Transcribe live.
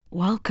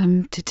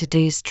Welcome to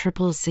today's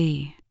Triple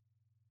Z.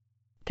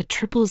 The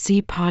Triple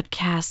Z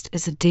podcast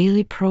is a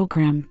daily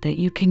program that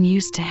you can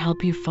use to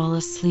help you fall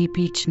asleep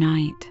each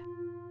night.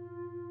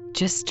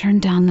 Just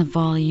turn down the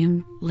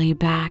volume, lay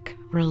back,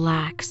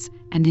 relax,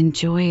 and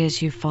enjoy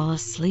as you fall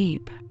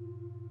asleep.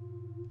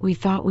 We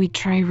thought we'd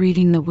try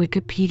reading the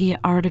Wikipedia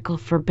article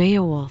for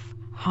Beowulf.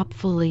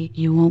 Hopefully,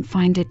 you won't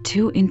find it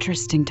too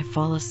interesting to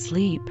fall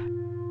asleep.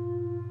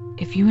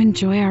 If you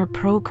enjoy our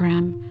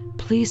program,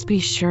 please be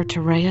sure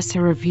to write us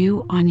a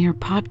review on your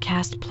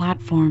podcast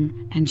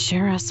platform and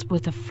share us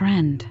with a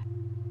friend.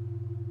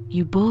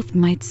 You both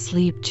might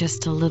sleep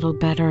just a little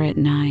better at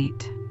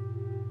night.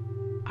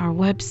 Our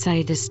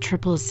website is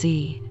Triple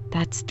Z,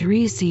 that's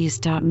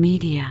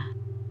 3zs.media.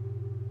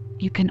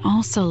 You can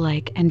also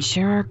like and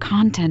share our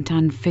content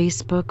on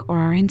Facebook or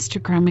our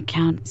Instagram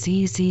account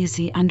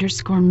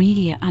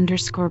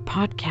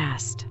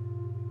zzz_media_podcast.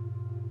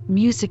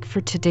 Music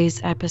for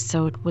today's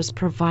episode was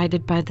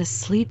provided by the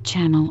Sleep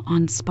Channel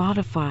on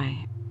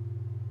Spotify.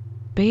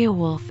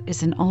 Beowulf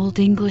is an Old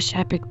English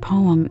epic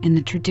poem in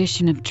the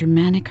tradition of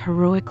Germanic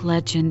heroic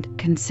legend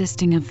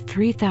consisting of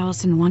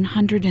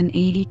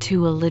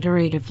 3,182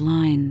 alliterative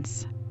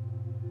lines.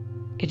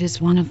 It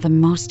is one of the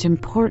most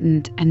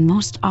important and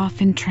most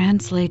often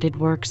translated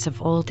works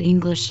of Old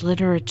English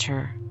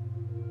literature.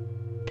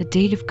 The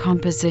date of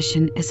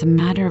composition is a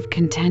matter of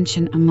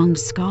contention among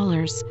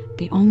scholars.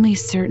 The only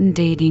certain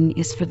dating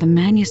is for the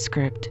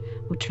manuscript,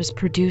 which was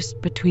produced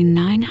between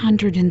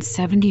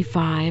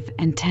 975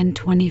 and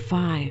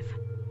 1025.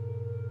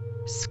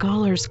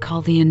 Scholars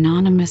call the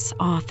anonymous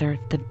author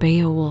the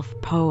Beowulf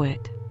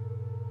poet.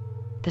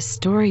 The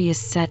story is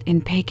set in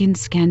pagan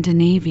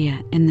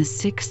Scandinavia in the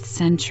 6th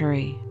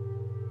century.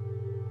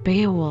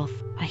 Beowulf,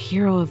 a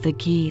hero of the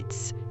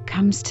Geats,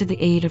 comes to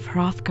the aid of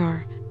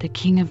Hrothgar, the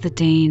king of the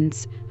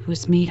Danes,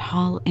 whose mead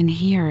hall in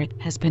Heorot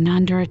has been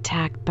under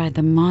attack by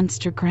the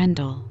monster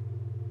Grendel.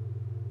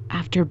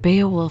 After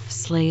Beowulf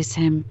slays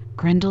him,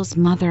 Grendel's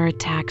mother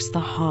attacks the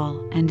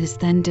hall and is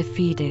then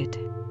defeated.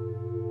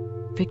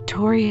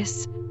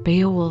 Victorious,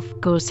 Beowulf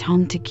goes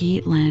home to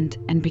Geatland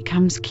and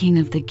becomes king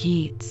of the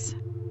Geats.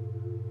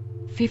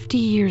 50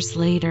 years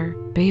later,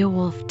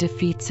 Beowulf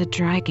defeats a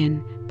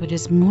dragon but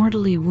is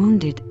mortally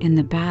wounded in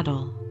the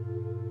battle.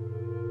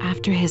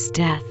 After his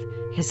death,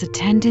 his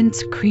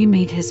attendants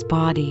cremate his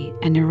body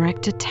and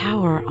erect a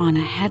tower on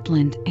a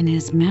headland in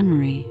his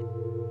memory.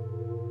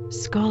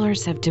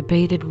 Scholars have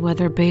debated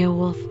whether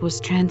Beowulf was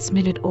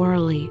transmitted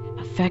orally,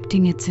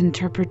 affecting its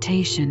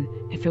interpretation.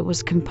 If it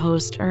was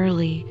composed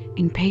early,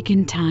 in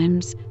pagan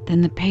times,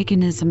 then the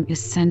paganism is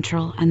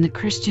central and the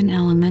Christian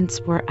elements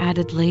were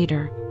added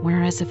later,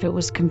 whereas if it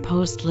was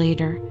composed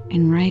later,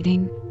 in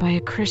writing, by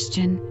a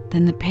Christian,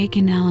 then the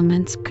pagan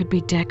elements could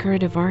be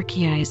decorative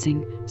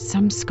archaizing.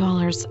 Some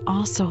scholars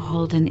also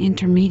hold an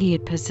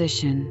intermediate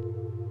position.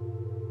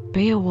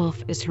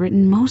 Beowulf is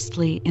written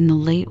mostly in the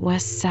late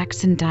West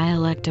Saxon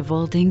dialect of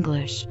Old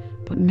English,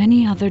 but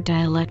many other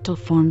dialectal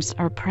forms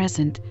are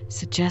present,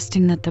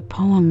 suggesting that the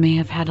poem may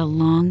have had a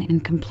long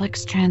and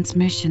complex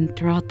transmission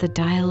throughout the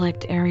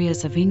dialect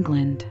areas of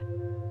England.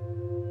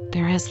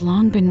 There has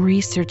long been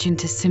research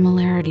into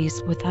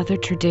similarities with other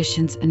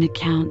traditions and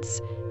accounts,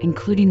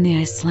 including the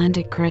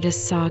Icelandic Grettis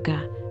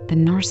saga, the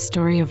Norse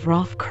story of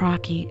Rolf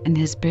Kraki and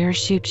his bear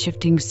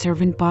shape-shifting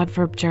servant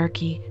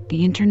Bodvarpjarki,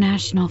 the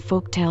international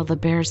folktale The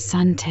Bear's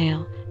Sun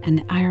Tale, and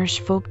the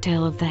Irish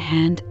folktale of The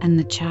Hand and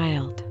the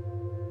Child.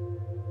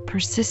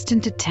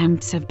 Persistent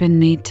attempts have been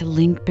made to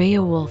link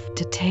Beowulf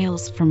to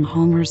tales from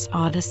Homer's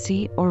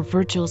Odyssey or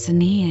Virgil's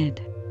Aeneid.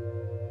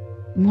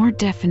 More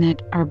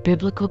definite are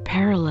biblical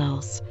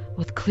parallels,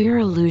 with clear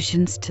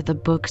allusions to the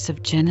books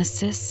of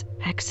Genesis,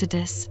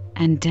 Exodus,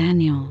 and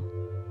Daniel.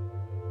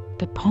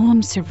 The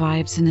poem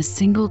survives in a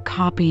single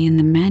copy in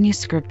the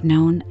manuscript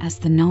known as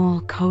the Noel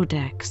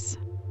Codex.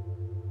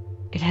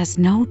 It has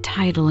no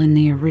title in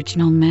the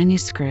original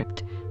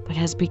manuscript, but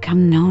has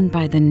become known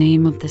by the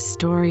name of the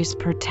story's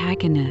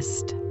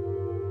protagonist.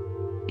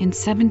 In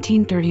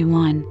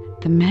 1731,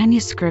 the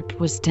manuscript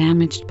was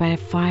damaged by a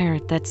fire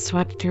that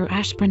swept through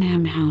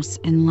Ashburnham House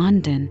in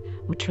London,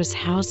 which was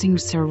housing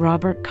Sir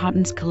Robert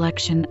Cotton's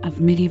collection of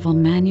medieval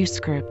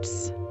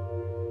manuscripts.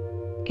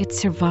 It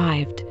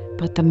survived,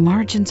 but the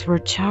margins were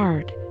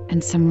charred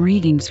and some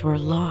readings were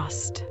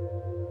lost.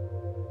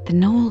 The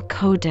Noel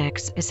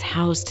Codex is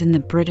housed in the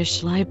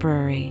British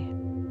Library.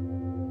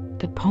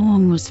 The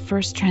poem was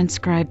first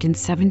transcribed in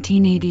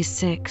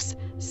 1786.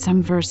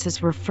 Some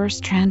verses were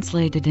first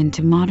translated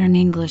into modern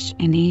English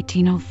in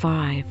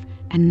 1805,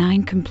 and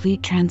 9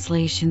 complete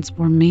translations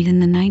were made in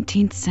the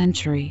 19th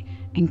century,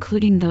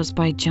 including those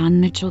by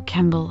John Mitchell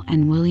Kemble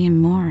and William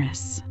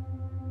Morris.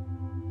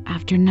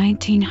 After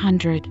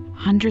 1900,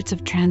 hundreds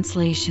of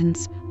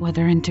translations,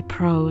 whether into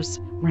prose,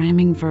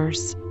 rhyming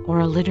verse,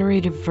 or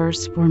alliterative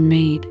verse were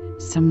made,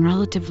 some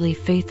relatively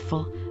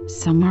faithful,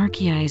 some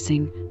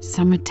archaizing,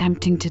 some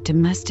attempting to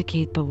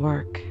domesticate the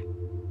work.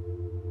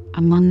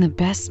 Among the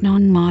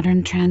best-known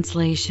modern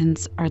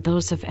translations are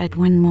those of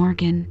Edwin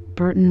Morgan,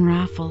 Burton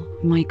Raffel,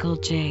 Michael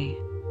J.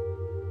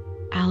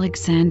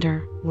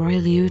 Alexander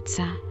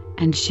Royliutza,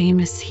 and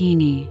Seamus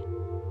Heaney.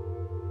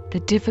 The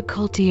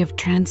difficulty of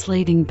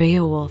translating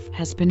Beowulf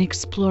has been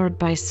explored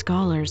by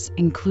scholars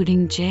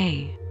including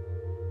J.R.R.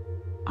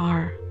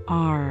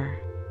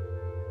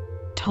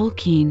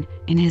 Tolkien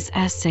in his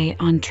essay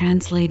on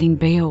translating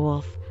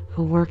Beowulf,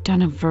 who worked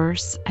on a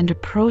verse and a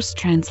prose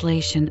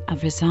translation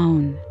of his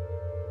own.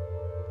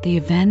 The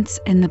events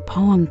in the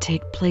poem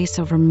take place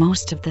over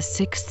most of the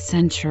 6th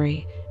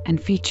century and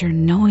feature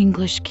no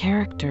English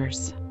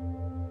characters.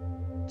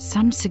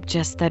 Some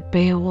suggest that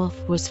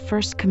Beowulf was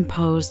first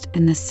composed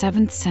in the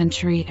 7th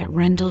century at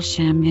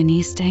Rendlesham in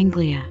East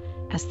Anglia,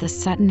 as the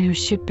Sutton Hoo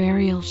ship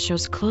burial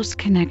shows close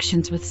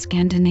connections with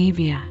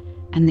Scandinavia,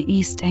 and the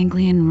East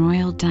Anglian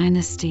royal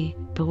dynasty,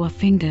 the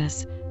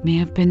Wulfingdas, may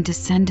have been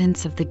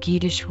descendants of the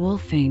Geatish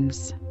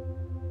Wulfings.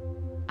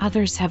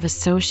 Others have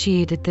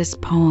associated this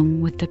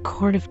poem with the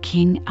court of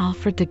King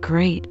Alfred the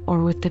Great or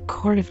with the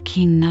court of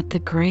King Nut the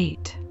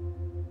Great.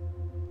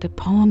 The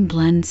poem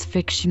blends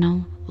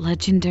fictional,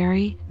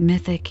 legendary,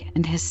 mythic,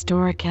 and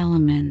historic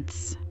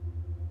elements.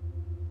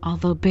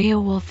 Although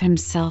Beowulf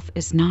himself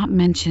is not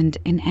mentioned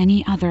in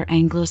any other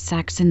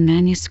Anglo-Saxon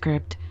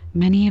manuscript,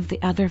 many of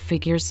the other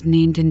figures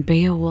named in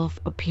Beowulf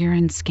appear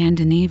in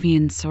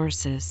Scandinavian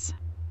sources.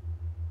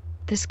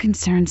 This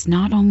concerns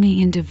not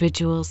only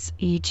individuals,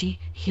 e.g.,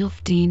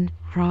 Hilfdene,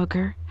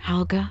 Hroðgar,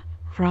 Helga,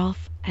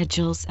 Hrolf,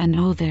 Egils, and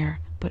Othere,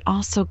 but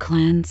also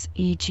clans,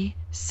 e.g.,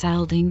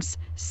 Saldings,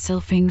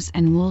 Silfings,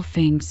 and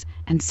Wulfings,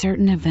 and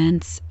certain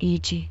events,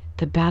 e.g.,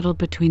 the battle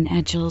between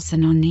Egils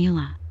and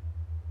Onela.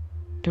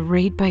 The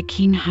raid by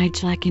King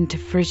Hygelac into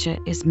Frisia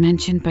is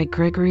mentioned by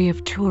Gregory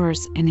of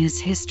Tours in his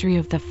History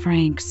of the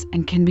Franks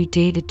and can be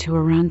dated to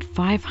around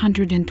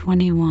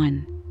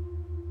 521.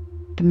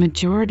 The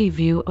majority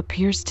view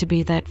appears to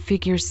be that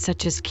figures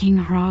such as King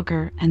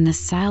Hroðgar and the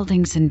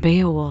Sildings in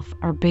Beowulf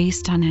are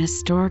based on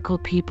historical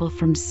people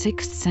from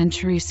 6th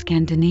century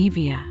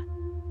Scandinavia.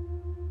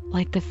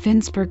 Like the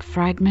Finnsburg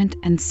fragment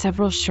and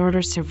several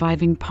shorter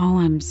surviving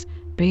poems,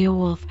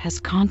 Beowulf has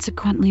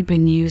consequently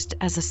been used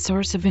as a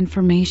source of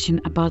information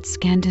about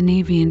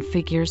Scandinavian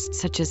figures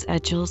such as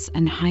Egils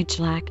and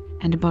Hygelac,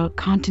 and about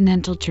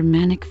continental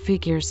Germanic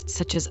figures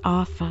such as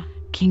Offa,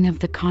 king of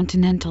the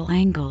continental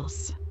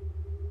Angles.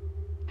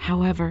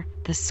 However,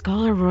 the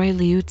scholar Roy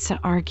Liuzza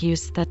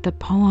argues that the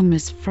poem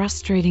is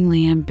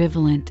frustratingly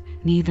ambivalent,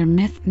 neither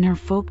myth nor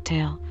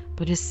folktale,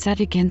 but is set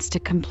against a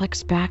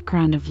complex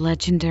background of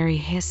legendary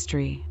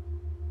history.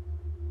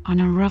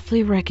 On a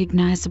roughly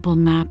recognizable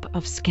map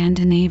of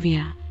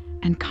Scandinavia,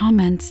 and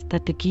comments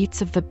that the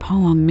Geats of the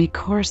poem may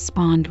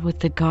correspond with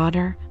the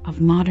Gauder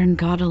of modern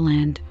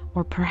Gotaland,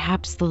 or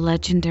perhaps the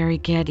legendary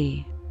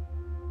Gedi.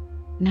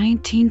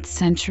 19th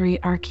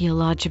century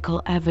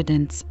archaeological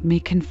evidence may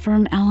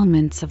confirm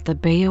elements of the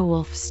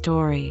Beowulf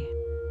story.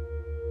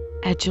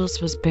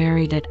 Egils was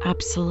buried at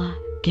Uppsala,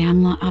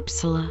 Gamla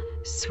Uppsala,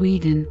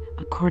 Sweden,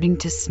 according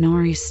to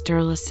Snorri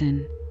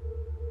Sturluson.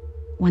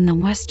 When the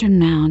western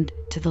mound,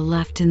 to the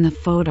left in the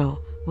photo,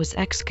 was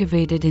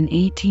excavated in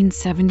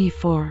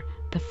 1874,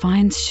 the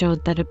finds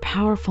showed that a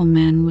powerful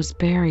man was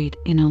buried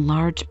in a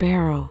large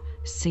barrow,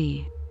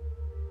 c.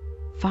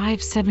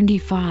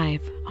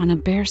 575, on a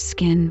bear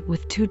skin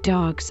with 2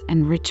 dogs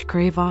and rich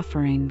grave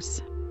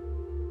offerings.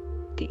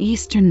 The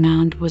eastern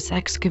mound was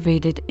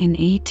excavated in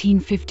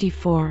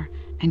 1854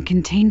 and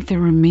contained the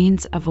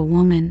remains of a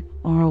woman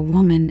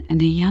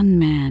and a young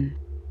man.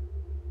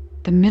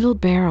 The middle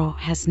barrow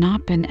has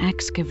not been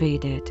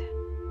excavated.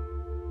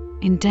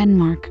 In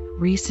Denmark,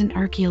 recent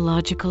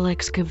archaeological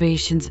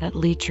excavations at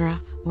Litra,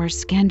 where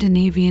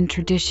Scandinavian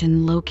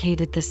tradition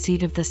located the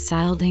seat of the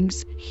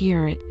Sildings,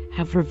 Heorot,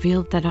 have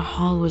revealed that a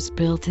hall was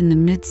built in the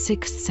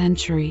mid-6th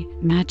century,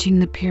 matching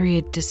the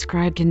period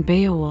described in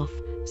Beowulf,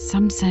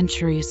 some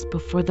centuries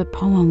before the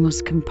poem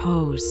was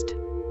composed.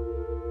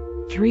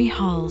 3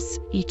 halls,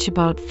 each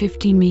about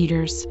 50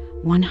 meters,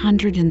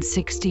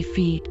 160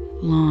 feet,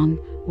 long,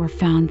 were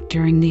found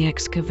during the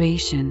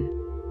excavation.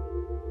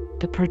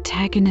 The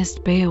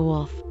protagonist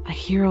Beowulf, a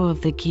hero of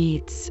the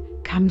Geats,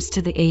 comes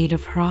to the aid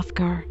of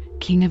Hroðgar,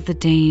 king of the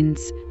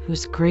Danes,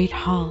 whose great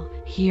hall,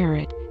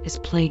 Heorot, is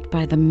plagued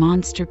by the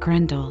monster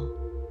Grendel.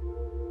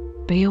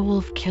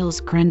 Beowulf kills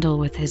Grendel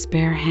with his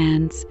bare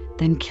hands,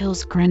 then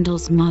kills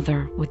Grendel's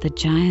mother with a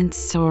giant's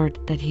sword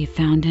that he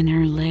found in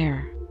her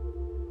lair.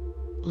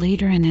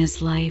 Later in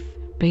his life,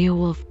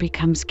 Beowulf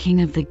becomes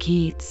king of the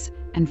Geats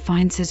and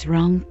finds his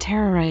realm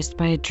terrorized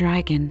by a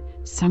dragon,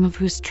 some of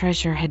whose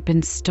treasure had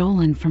been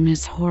stolen from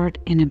his hoard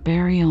in a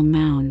burial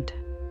mound.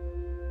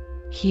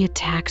 He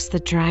attacks the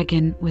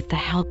dragon with the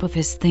help of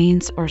his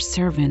thanes or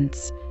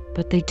servants,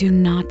 but they do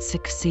not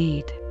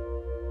succeed.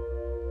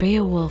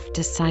 Beowulf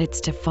decides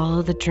to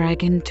follow the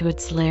dragon to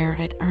its lair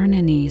at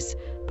Ernannes,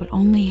 but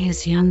only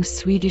his young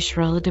Swedish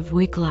relative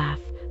Wiglaf,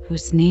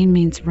 whose name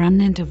means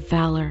remnant of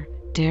valor,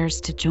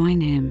 dares to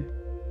join him.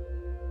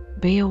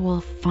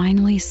 Beowulf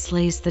finally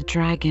slays the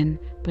dragon,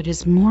 but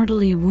is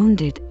mortally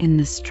wounded in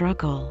the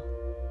struggle.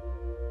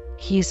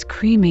 He is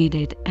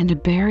cremated and a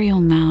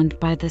burial mound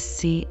by the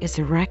sea is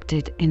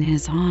erected in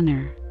his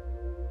honor.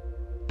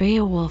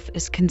 Beowulf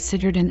is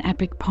considered an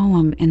epic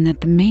poem in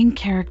that the main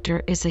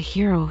character is a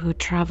hero who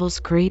travels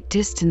great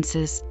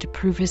distances to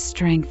prove his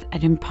strength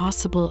at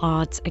impossible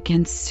odds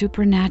against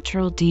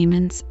supernatural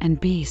demons and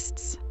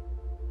beasts.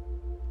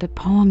 The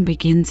poem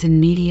begins in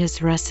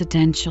medias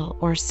residential,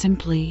 or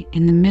simply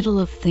in the middle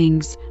of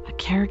things, a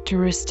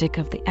characteristic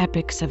of the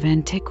epics of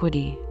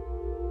antiquity.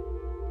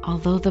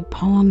 Although the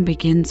poem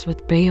begins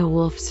with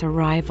Beowulf's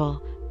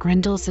arrival,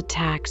 Grendel's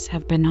attacks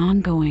have been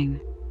ongoing.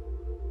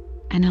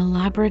 An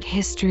elaborate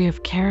history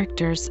of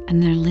characters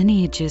and their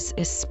lineages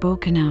is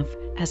spoken of,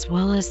 as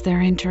well as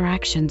their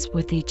interactions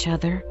with each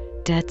other,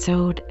 debts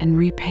owed and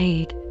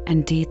repaid,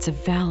 and deeds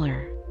of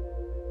valor.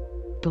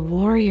 The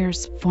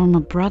warriors form a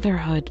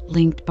brotherhood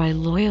linked by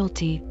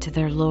loyalty to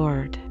their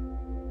lord.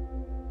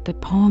 The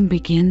poem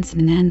begins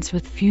and ends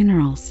with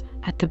funerals,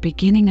 at the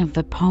beginning of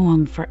the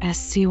poem for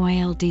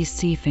Scyld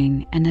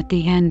Scefing and at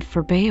the end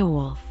for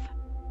Beowulf.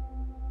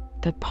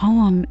 The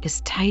poem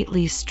is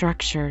tightly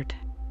structured.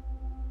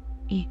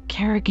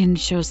 Kerrigan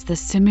shows the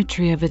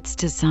symmetry of its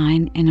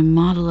design in a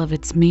model of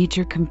its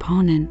major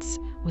components,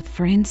 with,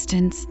 for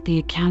instance, the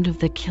account of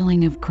the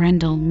killing of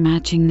Grendel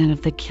matching that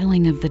of the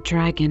killing of the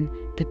dragon,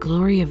 the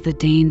glory of the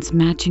Danes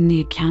matching the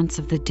accounts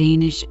of the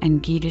Danish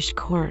and Geatish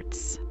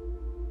courts.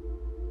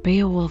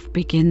 Beowulf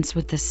begins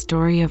with the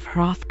story of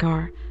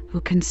Hrothgar,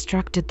 who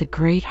constructed the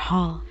great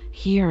hall,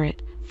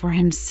 Heorot, for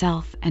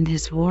himself and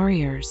his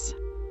warriors.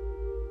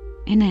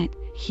 In it,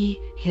 he,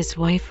 his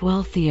wife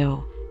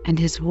Wealhtheow, and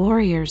his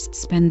warriors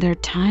spend their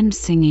time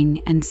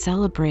singing and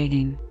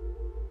celebrating.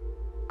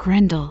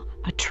 Grendel,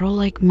 a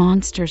troll-like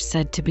monster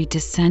said to be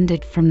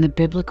descended from the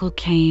biblical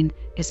Cain,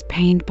 is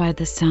pained by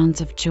the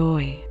sounds of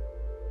joy.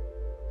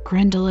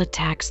 Grendel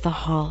attacks the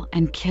hall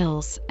and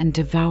kills and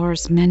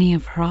devours many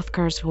of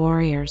Hrothgar's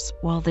warriors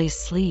while they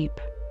sleep.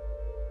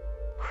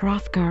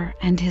 Hrothgar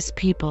and his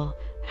people,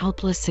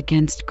 helpless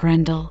against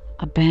Grendel,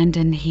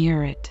 abandon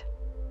Heorot.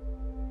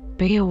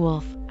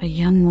 Beowulf, a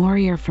young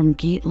warrior from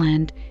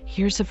Geatland,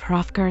 hears of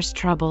Hrothgar's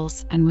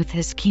troubles and with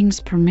his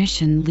king's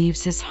permission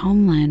leaves his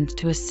homeland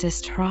to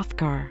assist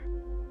Hrothgar.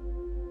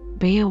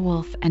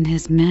 Beowulf and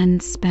his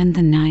men spend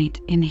the night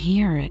in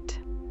Heorot.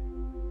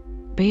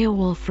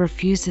 Beowulf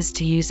refuses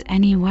to use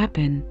any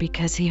weapon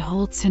because he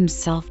holds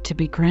himself to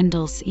be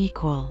Grendel's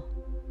equal.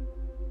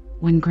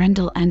 When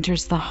Grendel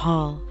enters the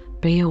hall,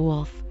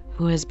 Beowulf,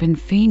 who has been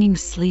feigning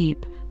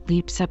sleep,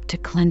 leaps up to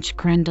clench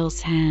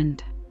Grendel's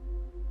hand.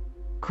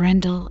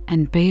 Grendel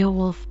and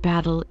Beowulf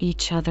battle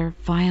each other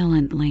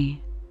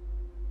violently.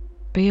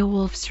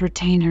 Beowulf's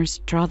retainers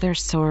draw their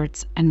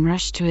swords and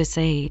rush to his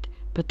aid,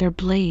 but their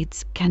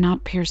blades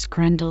cannot pierce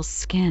Grendel's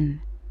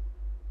skin.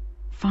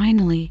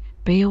 Finally,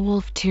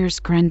 Beowulf tears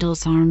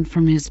Grendel's arm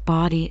from his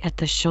body at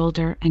the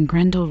shoulder and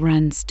Grendel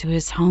runs to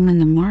his home in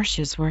the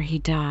marshes where he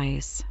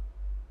dies.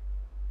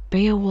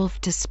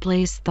 Beowulf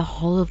displays the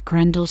whole of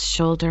Grendel's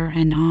shoulder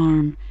and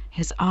arm,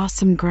 his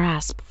awesome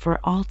grasp for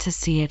all to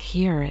see at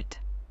Heorot.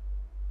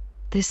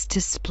 This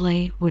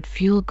display would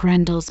fuel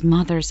Grendel's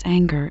mother's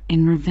anger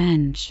in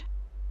revenge.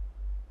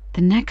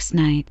 The next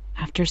night,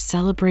 after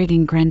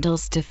celebrating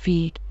Grendel's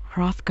defeat,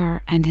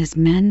 Hrothgar and his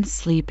men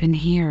sleep in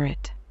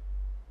Heorot.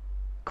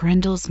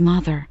 Grendel's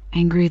mother,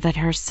 angry that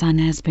her son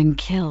has been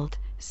killed,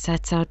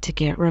 sets out to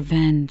get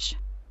revenge.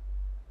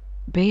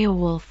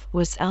 Beowulf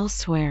was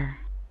elsewhere.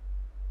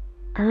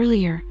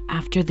 Earlier,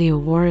 after the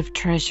award of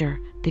treasure,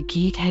 the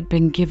Geat had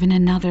been given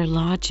another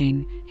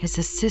lodging. His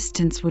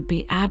assistants would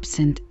be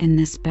absent in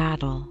this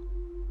battle.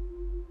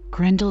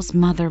 Grendel's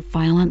mother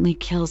violently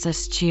kills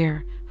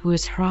Astyr, who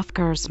is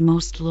Hrothgar's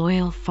most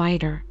loyal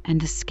fighter,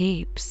 and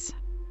escapes.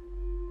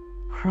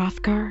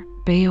 Hrothgar,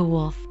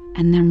 Beowulf,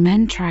 and their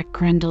men track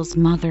Grendel's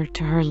mother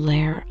to her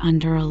lair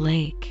under a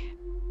lake.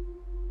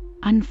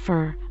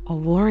 Unfer, a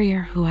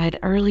warrior who had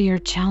earlier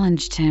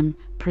challenged him,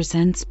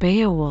 presents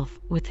Beowulf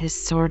with his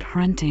sword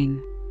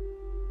hunting.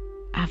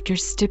 After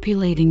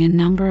stipulating a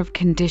number of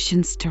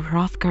conditions to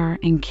Hrothgar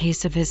in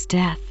case of his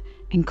death,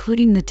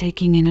 including the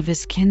taking in of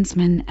his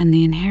kinsmen and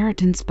the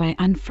inheritance by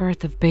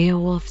Unferth of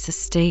Beowulf's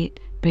estate,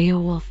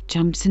 Beowulf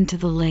jumps into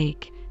the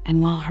lake,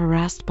 and while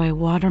harassed by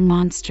water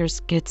monsters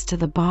gets to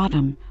the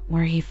bottom,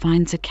 where he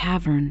finds a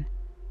cavern.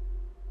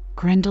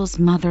 Grendel's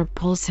mother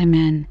pulls him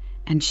in,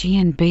 and she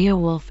and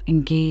Beowulf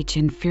engage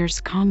in fierce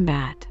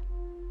combat.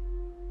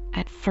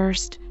 At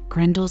first,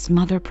 Grendel's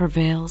mother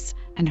prevails,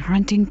 and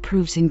hunting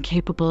proves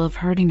incapable of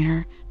hurting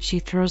her. She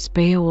throws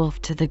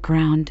Beowulf to the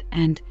ground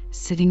and,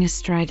 sitting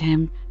astride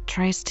him,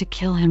 tries to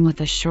kill him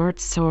with a short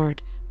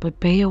sword, but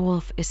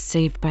Beowulf is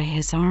saved by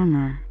his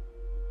armor.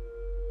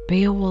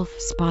 Beowulf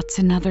spots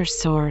another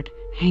sword,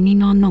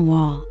 hanging on the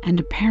wall and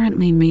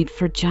apparently made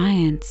for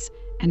giants,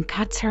 and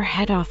cuts her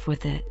head off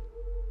with it.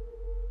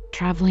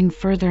 Traveling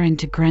further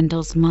into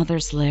Grendel's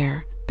mother's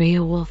lair,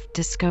 Beowulf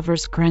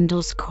discovers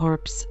Grendel's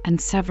corpse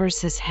and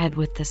severs his head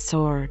with the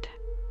sword.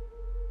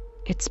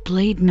 Its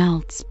blade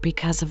melts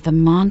because of the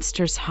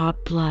monster's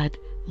hot blood,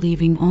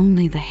 leaving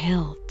only the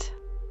hilt.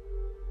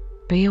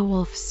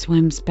 Beowulf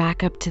swims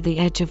back up to the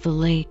edge of the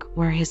lake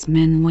where his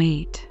men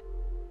wait.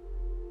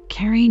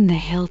 Carrying the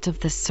hilt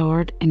of the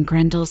sword and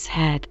Grendel's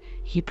head,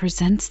 he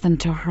presents them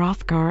to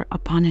Hrothgar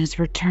upon his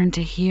return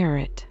to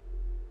Heorot.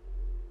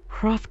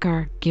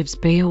 Hrothgar gives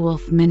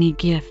Beowulf many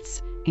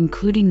gifts,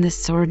 including the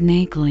sword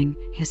Nagling,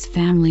 his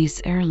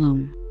family's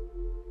heirloom.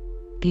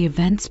 The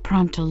events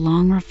prompt a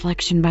long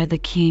reflection by the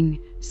king,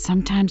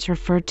 sometimes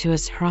referred to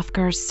as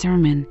Hrothgar's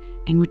sermon,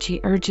 in which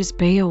he urges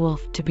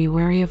Beowulf to be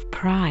wary of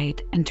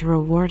pride and to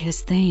reward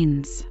his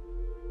thanes.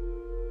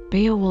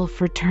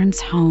 Beowulf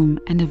returns home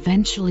and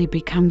eventually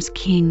becomes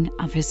king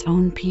of his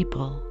own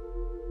people.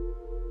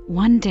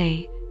 One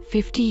day,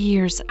 50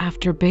 years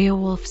after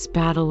Beowulf's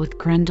battle with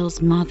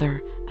Grendel's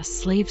mother, a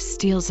slave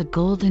steals a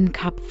golden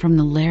cup from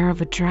the lair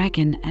of a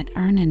dragon at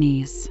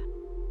Ernannes.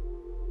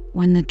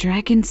 When the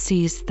dragon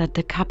sees that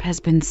the cup has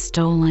been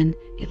stolen,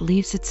 it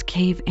leaves its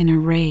cave in a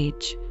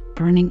rage,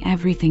 burning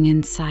everything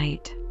in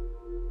sight.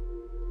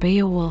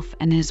 Beowulf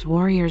and his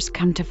warriors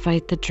come to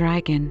fight the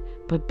dragon,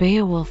 but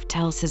Beowulf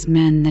tells his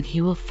men that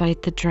he will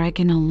fight the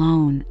dragon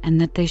alone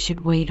and that they should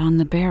wait on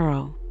the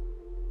barrow.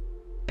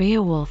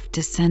 Beowulf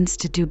descends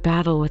to do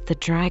battle with the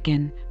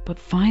dragon, but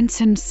finds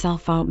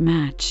himself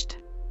outmatched.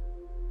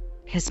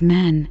 His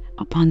men,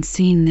 upon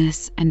seeing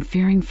this and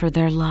fearing for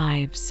their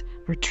lives,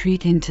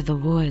 retreat into the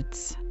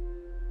woods.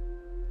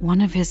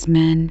 One of his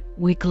men,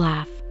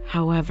 Wiglaf,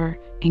 however,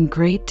 in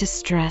great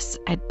distress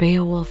at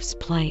Beowulf's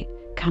plight,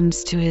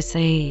 comes to his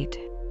aid.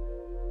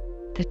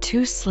 The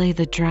two slay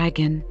the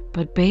dragon,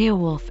 but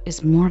Beowulf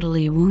is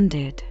mortally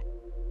wounded.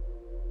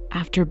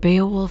 After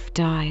Beowulf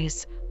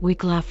dies,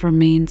 Wiglaf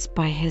remains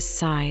by his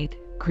side,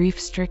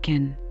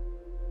 grief-stricken.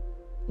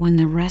 When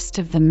the rest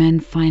of the men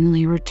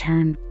finally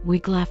return,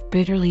 Wiglaf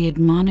bitterly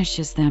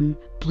admonishes them,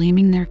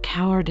 blaming their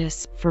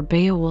cowardice for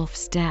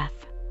Beowulf's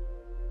death.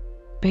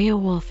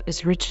 Beowulf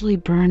is ritually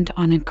burned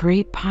on a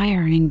great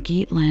pyre in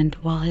Geatland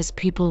while his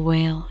people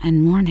wail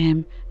and mourn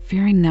him,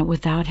 fearing that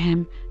without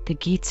him, the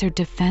Geats are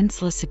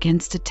defenseless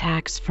against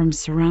attacks from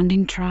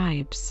surrounding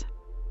tribes.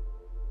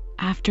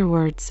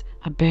 Afterwards,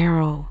 a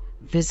barrow,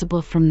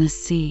 visible from the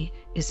sea,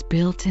 is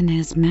built in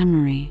his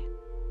memory.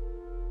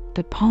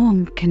 The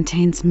poem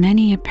contains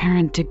many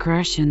apparent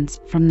digressions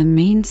from the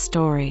main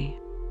story.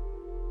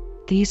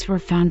 These were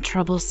found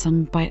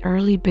troublesome by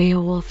early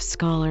Beowulf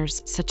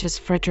scholars such as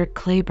Frederick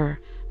Kleber,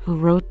 who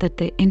wrote that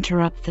they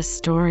interrupt the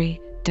story.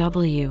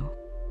 W.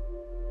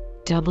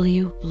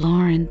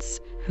 Lawrence,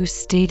 who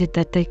stated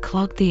that they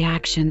clog the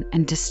action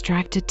and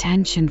distract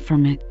attention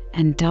from it,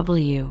 and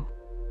W.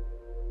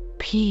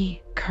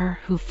 P. Kerr,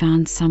 who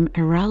found some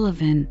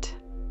irrelevant,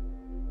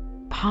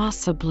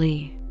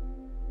 possibly,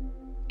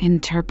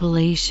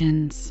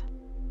 interpolations.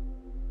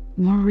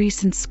 More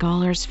recent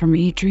scholars from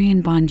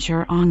Adrien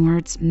Bonjour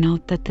onwards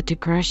note that the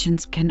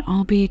digressions can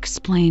all be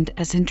explained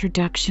as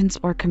introductions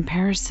or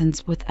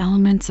comparisons with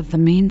elements of the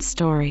main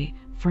story.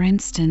 For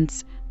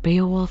instance,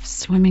 Beowulf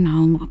swimming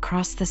home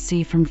across the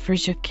sea from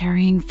Frisia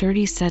carrying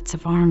 30 sets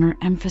of armor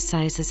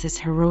emphasizes his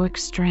heroic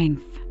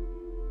strength.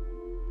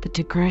 The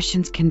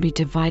digressions can be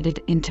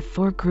divided into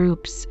 4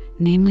 groups,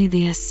 namely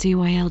the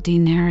Scyld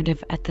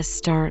narrative at the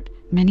start,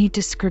 many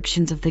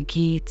descriptions of the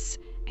Geats,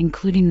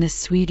 including the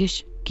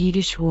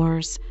Swedish-Geatish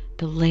Wars,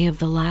 the Lay of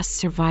the Last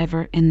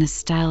Survivor in the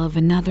style of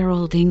another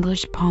Old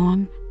English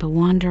poem, The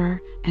Wanderer,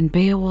 and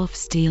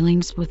Beowulf's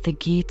dealings with the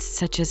Geats,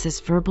 such as his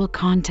verbal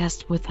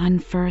contest with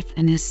Unferth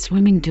and his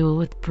swimming duel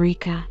with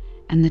Breca,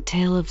 and the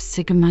tale of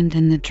Sigemund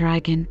and the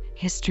Dragon,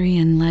 history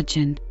and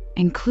legend,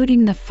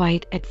 including the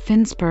fight at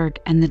Finnsburg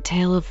and the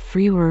tale of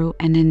Friuru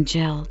and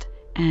Ingeld,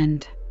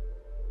 and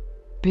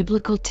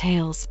biblical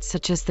tales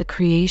such as the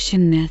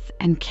creation myth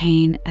and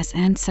Cain as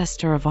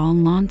ancestor of all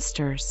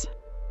monsters.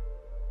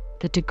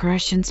 The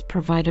digressions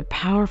provide a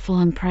powerful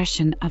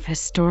impression of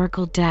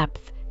historical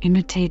depth,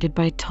 imitated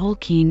by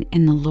Tolkien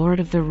in The Lord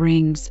of the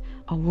Rings,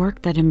 a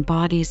work that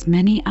embodies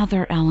many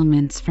other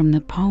elements from the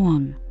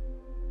poem.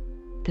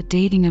 The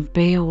dating of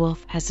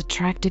Beowulf has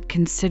attracted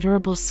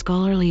considerable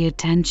scholarly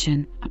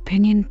attention.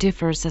 Opinion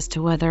differs as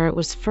to whether it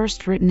was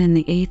first written in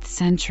the 8th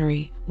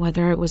century,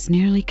 whether it was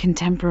nearly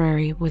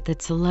contemporary with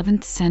its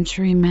 11th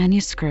century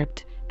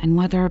manuscript, and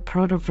whether a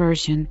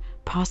proto-version,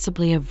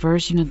 possibly a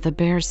version of the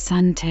Bear's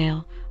Son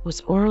tale,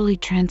 was orally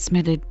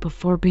transmitted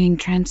before being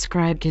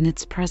transcribed in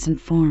its present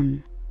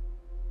form.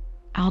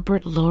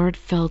 Albert Lord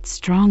felt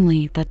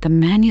strongly that the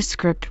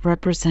manuscript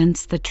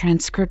represents the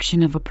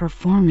transcription of a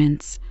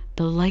performance,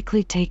 though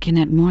likely taken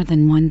at more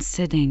than one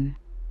sitting.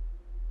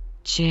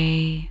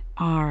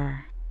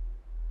 J.R.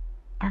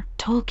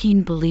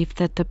 Tolkien believed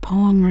that the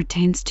poem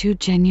retains too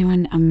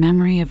genuine a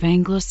memory of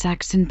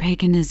Anglo-Saxon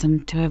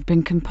paganism to have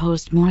been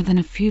composed more than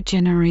a few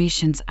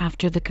generations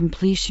after the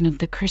completion of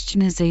the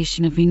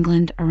Christianization of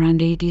England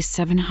around AD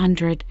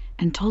 700,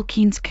 and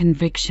Tolkien's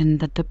conviction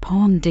that the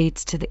poem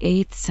dates to the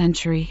 8th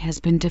century has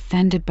been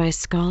defended by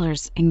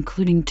scholars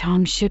including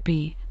Tom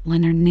Shippey,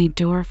 Leonard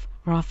Najdorf,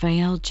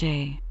 Raphael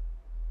J.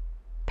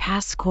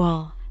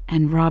 Pasquale,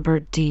 and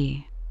Robert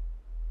D.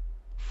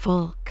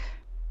 Fulk.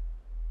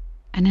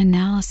 An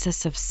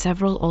analysis of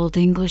several Old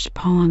English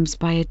poems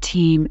by a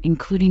team,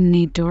 including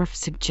Najdorf,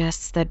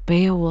 suggests that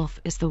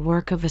Beowulf is the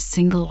work of a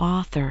single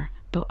author,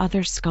 though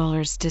other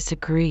scholars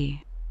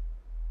disagree.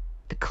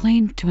 The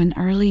claim to an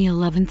early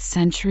 11th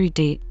century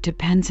date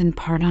depends in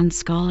part on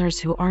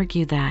scholars who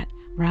argue that,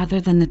 rather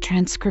than the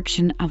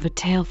transcription of a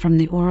tale from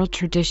the oral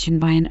tradition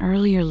by an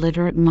earlier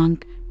literate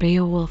monk,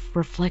 Beowulf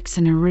reflects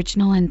an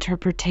original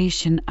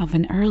interpretation of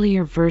an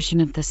earlier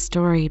version of the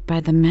story by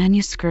the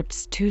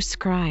manuscript's two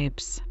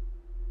scribes.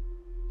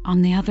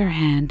 On the other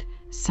hand,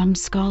 some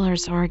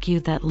scholars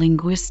argue that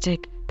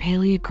linguistic,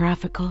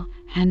 paleographical,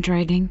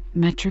 handwriting,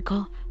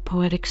 metrical,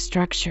 poetic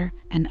structure,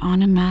 and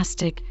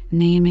onomastic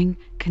naming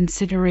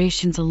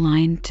considerations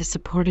align to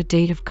support a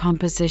date of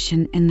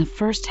composition in the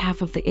first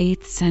half of the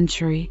 8th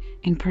century.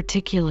 In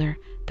particular,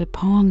 the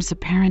poem's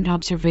apparent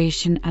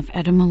observation of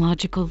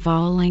etymological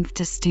vowel length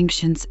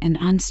distinctions in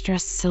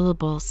unstressed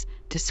syllables,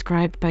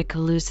 described by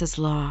Kaluza's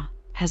law,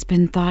 has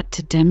been thought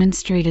to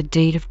demonstrate a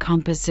date of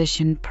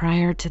composition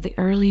prior to the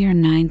earlier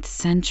 9th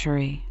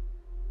century.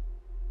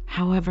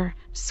 However,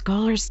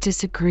 scholars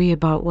disagree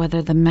about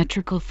whether the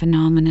metrical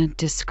phenomena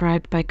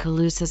described by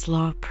Kaluza's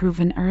law prove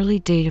an early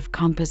date of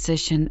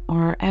composition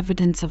or are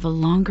evidence of a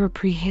longer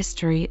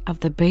prehistory of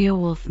the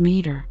Beowulf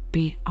meter.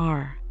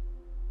 B.R.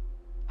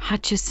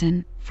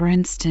 Hutcheson, for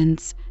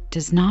instance,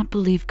 does not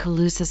believe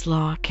Kaluza's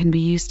law can be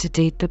used to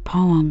date the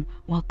poem,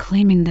 while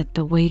claiming that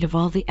the weight of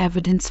all the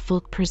evidence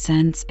Fulk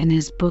presents in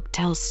his book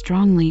tells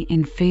strongly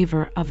in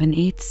favor of an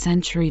 8th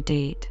century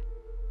date.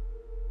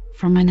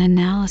 From an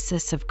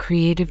analysis of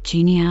creative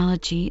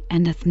genealogy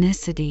and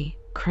ethnicity,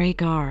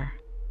 Craig R.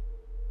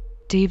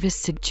 Davis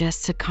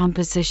suggests a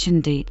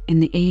composition date in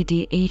the AD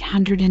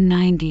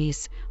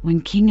 890s, when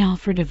King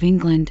Alfred of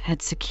England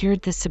had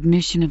secured the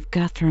submission of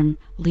Guthrum,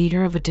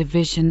 leader of a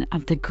division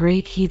of the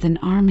great heathen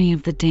army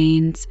of the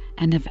Danes,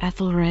 and of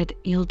Ethelred,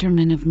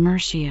 ealdorman of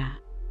Mercia.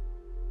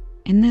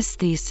 In this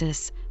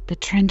thesis, the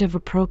trend of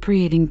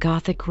appropriating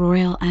Gothic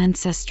royal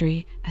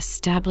ancestry,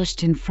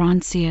 established in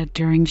Francia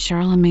during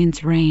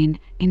Charlemagne's reign,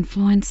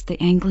 influenced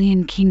the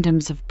Anglian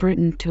kingdoms of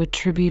Britain to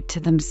attribute to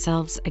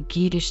themselves a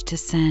Geatish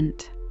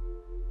descent.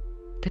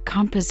 The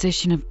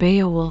composition of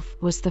Beowulf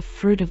was the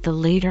fruit of the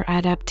later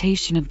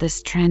adaptation of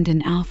this trend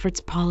in Alfred's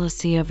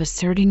policy of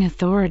asserting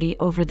authority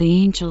over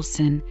the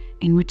Angelson,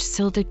 in which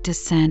Celtic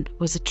descent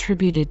was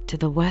attributed to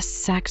the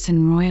West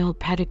Saxon royal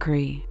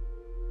pedigree.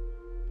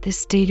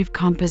 This date of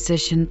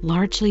composition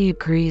largely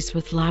agrees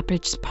with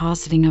Lappich's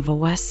positing of a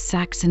West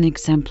Saxon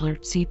exemplar,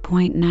 c.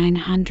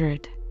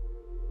 900.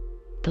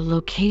 The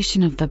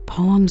location of the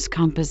poem's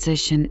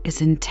composition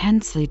is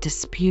intensely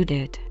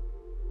disputed.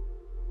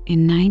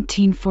 In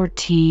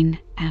 1914,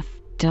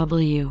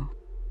 F.W.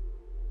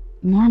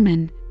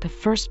 Mormon, the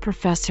first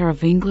professor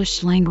of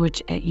English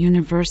language at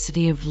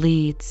University of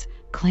Leeds,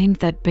 claimed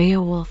that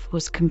Beowulf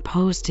was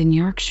composed in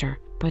Yorkshire,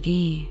 but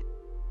E.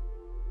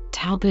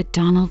 Talbot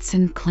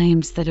Donaldson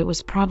claims that it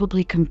was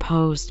probably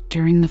composed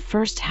during the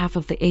first half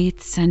of the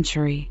 8th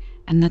century,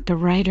 and that the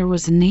writer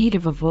was a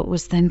native of what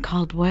was then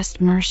called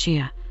West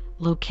Mercia,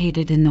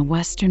 located in the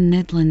western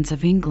Midlands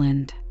of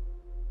England.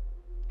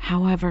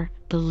 However,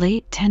 the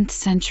late 10th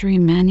century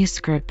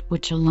manuscript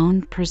which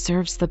alone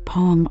preserves the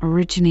poem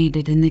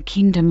originated in the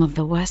kingdom of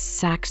the West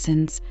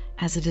Saxons,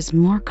 as it is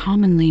more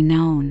commonly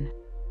known.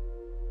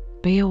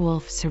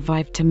 Beowulf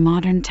survived to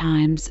modern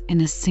times in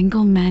a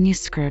single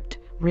manuscript,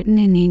 written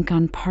in ink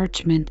on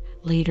parchment,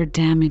 later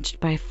damaged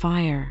by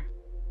fire.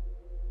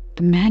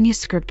 The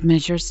manuscript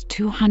measures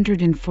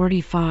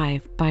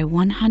 245 by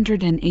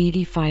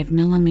 185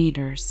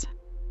 millimeters.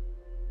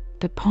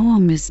 The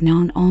poem is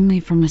known only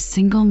from a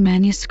single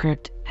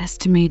manuscript,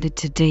 estimated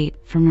to date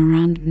from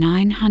around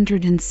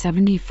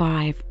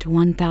 975 to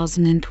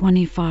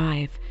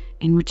 1025,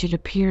 in which it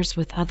appears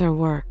with other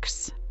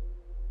works.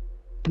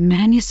 The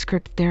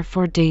manuscript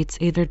therefore dates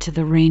either to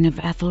the reign of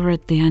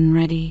Ethelred the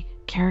Unready,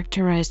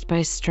 characterized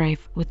by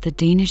strife with the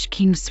Danish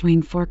king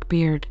Sweyn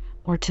Forkbeard,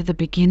 or to the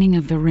beginning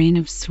of the reign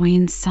of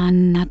Sweyn's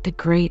son Nut the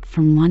Great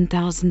from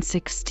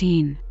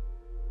 1016.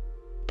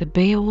 The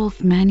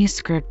Beowulf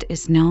manuscript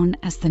is known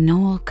as the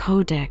Noel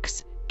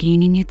Codex,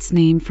 gaining its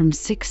name from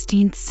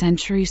 16th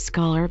century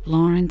scholar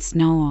Lawrence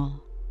Noel.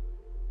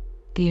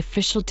 The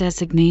official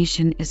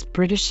designation is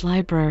British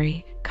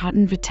Library,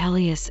 Cotton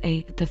Vitellius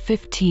A. the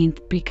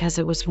 15th, because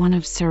it was one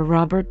of Sir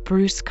Robert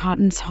Bruce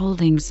Cotton's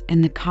holdings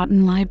in the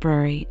Cotton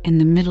Library in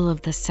the middle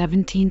of the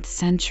 17th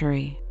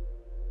century.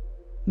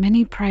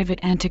 Many private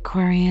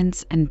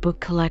antiquarians and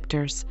book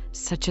collectors,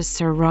 such as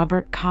Sir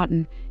Robert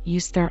Cotton,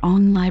 use their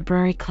own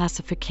library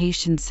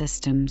classification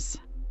systems.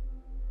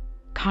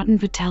 Cotton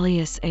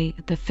Vitellius A.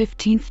 the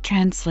 15th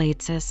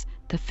translates as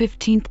the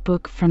 15th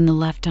book from the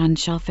left on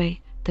shelf A,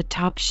 the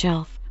top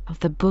shelf of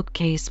the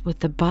bookcase, with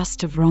the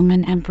bust of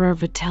Roman Emperor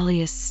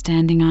Vitellius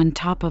standing on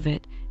top of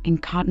it, in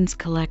Cotton's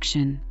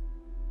collection.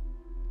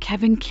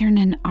 Kevin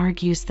Kiernan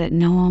argues that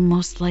Noel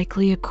most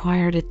likely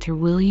acquired it through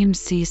William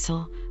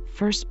Cecil,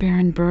 1st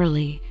Baron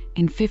Burleigh,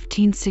 in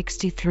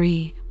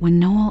 1563, when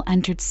Noel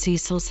entered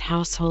Cecil's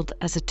household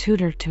as a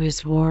tutor to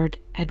his ward,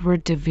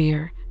 Edward de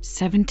Vere,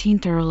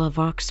 17th Earl of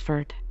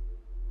Oxford.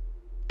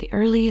 The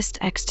earliest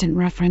extant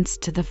reference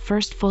to the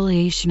first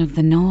foliation of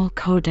the Noel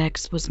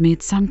Codex was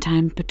made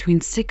sometime between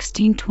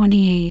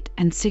 1628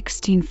 and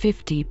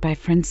 1650 by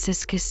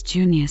Franciscus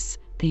Junius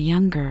the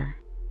Younger.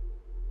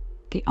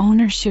 The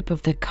ownership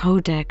of the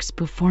Codex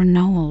before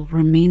Noel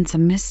remains a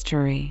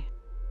mystery.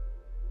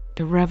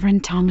 The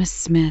Reverend Thomas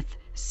Smith,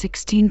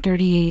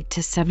 1638 to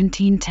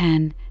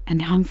 1710,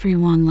 and Humphrey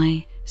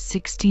Wanley,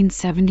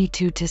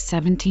 1672 to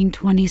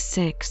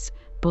 1726,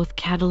 both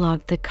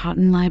catalogued the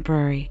Cotton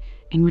Library,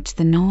 in which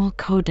the Noel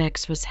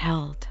Codex was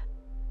held.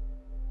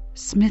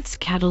 Smith's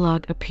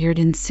catalogue appeared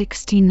in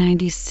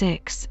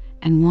 1696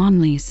 and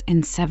Wanley's in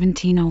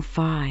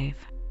 1705.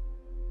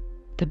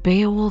 The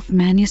Beowulf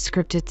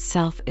manuscript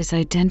itself is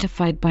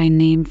identified by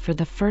name for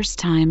the first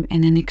time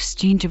in an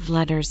exchange of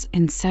letters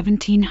in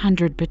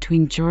 1700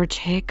 between George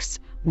Hicks,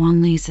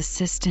 Wanley's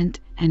assistant,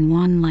 and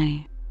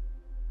Wanley.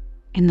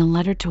 In the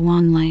letter to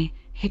Wanley,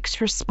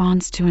 Hicks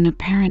responds to an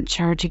apparent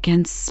charge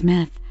against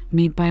Smith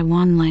made by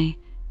Wanley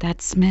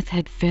that Smith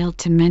had failed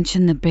to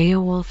mention the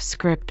Beowulf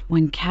script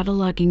when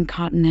cataloguing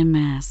Cotton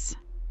MS.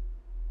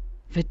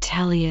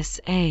 Vitellius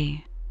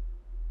A.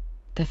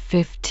 the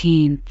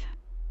 15th.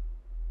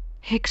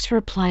 Hicks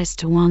replies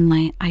to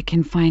Wanley, "I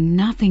can find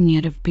nothing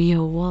yet of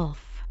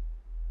Beowulf."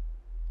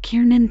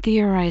 Kiernan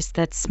theorized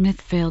that Smith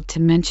failed to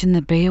mention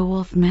the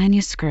Beowulf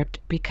manuscript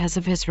because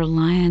of his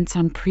reliance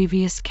on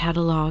previous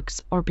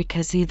catalogues, or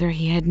because either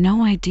he had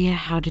no idea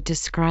how to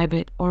describe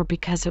it or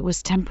because it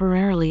was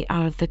temporarily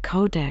out of the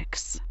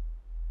Codex.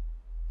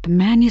 The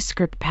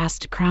manuscript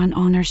passed Crown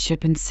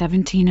ownership in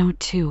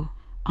 1702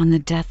 on the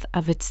death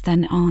of its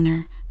then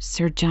owner,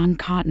 Sir John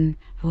Cotton,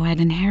 who had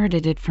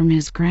inherited it from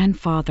his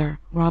grandfather,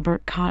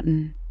 Robert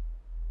Cotton.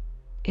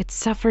 It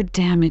suffered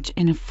damage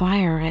in a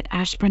fire at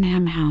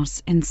Ashburnham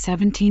House in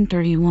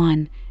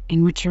 1731,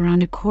 in which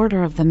around a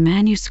quarter of the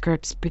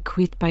manuscripts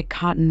bequeathed by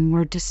Cotton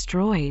were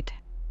destroyed.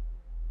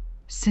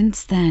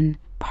 Since then,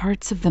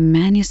 parts of the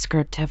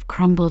manuscript have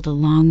crumbled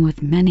along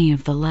with many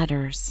of the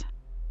letters.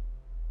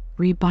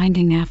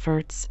 Rebinding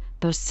efforts,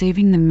 though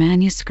saving the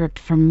manuscript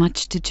from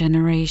much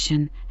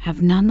degeneration,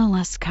 have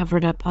nonetheless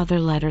covered up other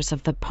letters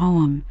of the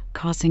poem,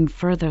 causing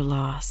further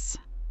loss.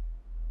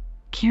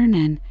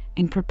 Kiernan,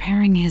 in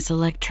preparing his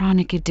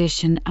electronic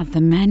edition of the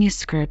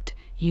manuscript,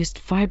 used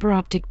fiber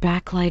optic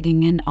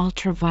backlighting and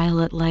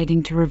ultraviolet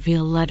lighting to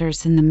reveal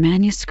letters in the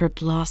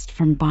manuscript lost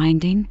from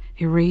binding,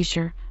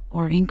 erasure,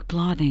 or ink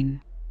blotting.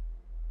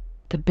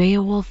 The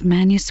Beowulf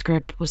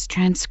manuscript was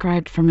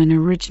transcribed from an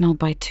original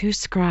by two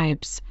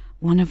scribes,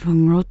 one of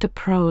whom wrote the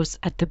prose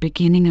at the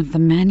beginning of the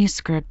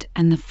manuscript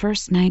and the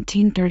first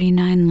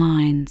 1939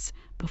 lines,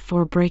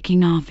 before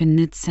breaking off in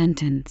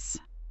mid-sentence.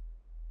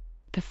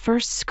 The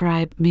first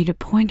scribe made a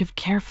point of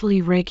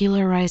carefully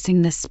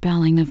regularizing the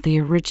spelling of the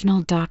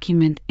original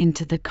document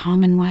into the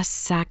common West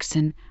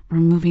Saxon,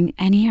 removing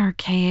any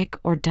archaic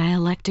or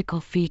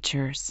dialectical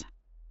features.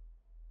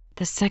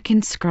 The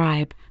second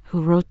scribe,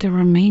 who wrote the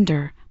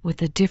remainder, with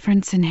a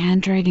difference in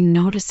handwriting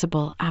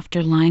noticeable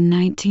after line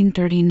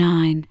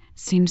 1939,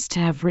 seems to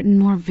have written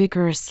more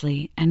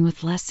vigorously and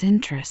with less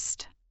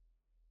interest.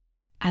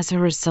 As a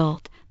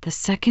result, the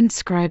second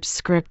scribe's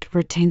script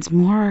retains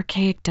more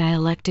archaic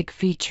dialectic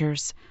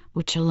features,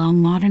 which allow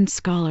modern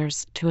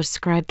scholars to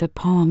ascribe the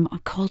poem a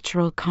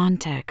cultural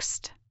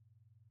context.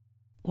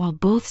 While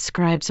both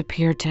scribes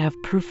appear to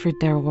have proofread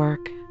their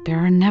work, there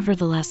are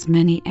nevertheless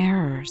many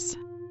errors.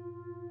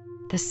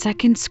 The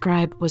second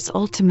scribe was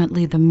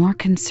ultimately the more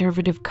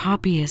conservative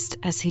copyist,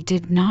 as he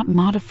did not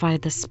modify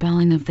the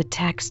spelling of the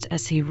text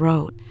as he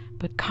wrote,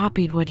 but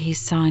copied what he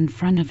saw in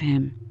front of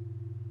him.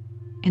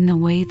 In the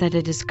way that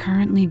it is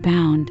currently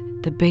bound,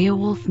 the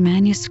Beowulf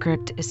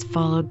manuscript is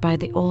followed by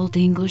the Old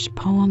English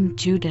poem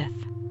Judith.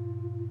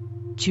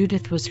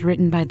 Judith was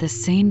written by the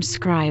same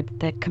scribe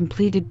that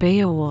completed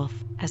Beowulf,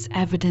 as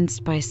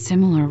evidenced by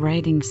similar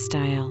writing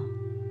style.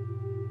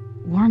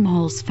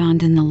 Wormholes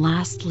found in the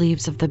last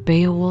leaves of the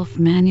Beowulf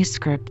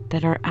manuscript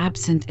that are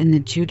absent in the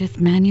Judith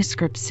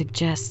manuscript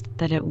suggest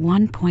that at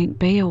one point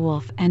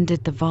Beowulf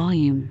ended the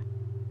volume.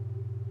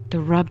 The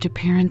rubbed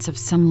appearance of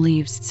some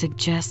leaves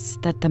suggests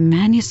that the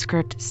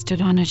manuscript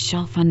stood on a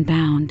shelf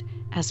unbound,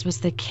 as was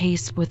the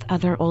case with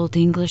other Old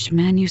English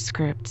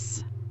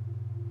manuscripts.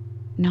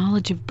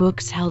 Knowledge of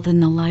books held in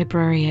the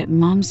library at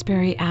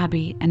Malmesbury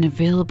Abbey and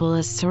available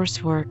as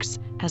source works,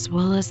 as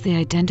well as the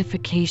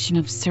identification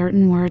of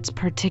certain words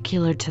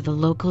particular to the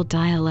local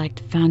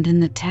dialect found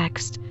in the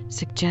text,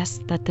 suggests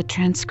that the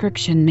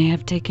transcription may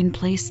have taken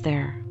place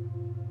there.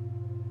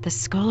 The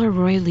scholar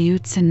Roy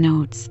Liutzen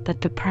notes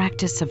that the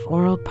practice of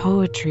oral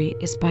poetry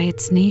is by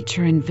its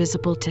nature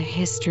invisible to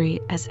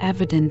history, as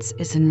evidence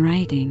is in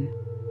writing.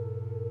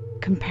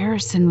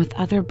 Comparison with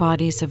other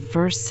bodies of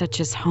verse such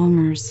as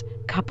Homer's,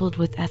 coupled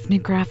with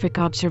ethnographic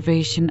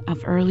observation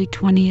of early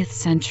 20th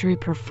century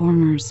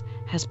performers,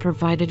 has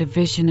provided a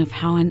vision of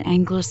how an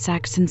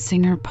Anglo-Saxon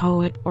singer,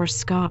 poet, or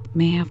scop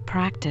may have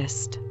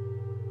practiced.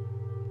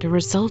 The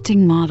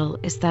resulting model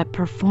is that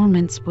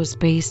performance was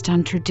based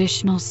on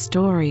traditional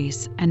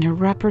stories and a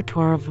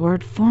repertoire of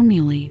word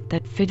formulae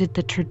that fitted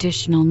the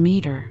traditional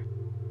meter.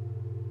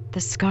 The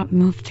Scot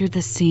moved through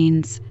the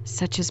scenes,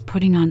 such as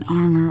putting on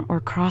armor or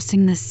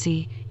crossing the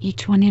sea,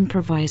 each one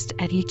improvised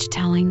at each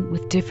telling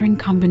with different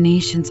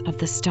combinations of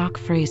the stock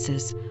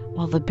phrases,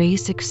 while the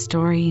basic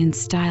story and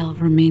style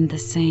remained the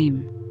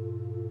same.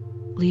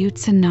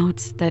 Liutzen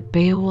notes that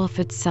Beowulf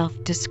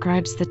itself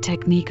describes the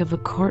technique of a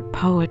court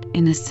poet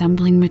in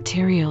assembling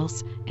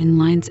materials in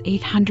lines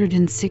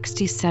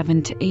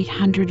 867 to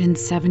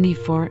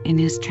 874 in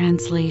his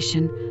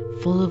translation,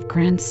 full of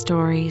grand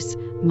stories,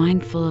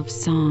 mindful of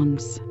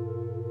songs.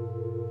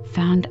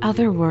 Found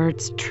other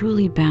words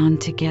truly bound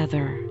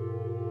together.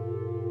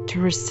 To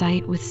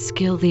recite with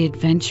skill the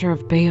adventure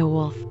of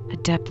Beowulf,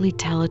 adeptly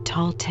tell a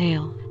tall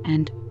tale,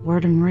 and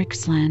word om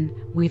Riksland,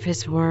 weave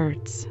his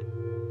words.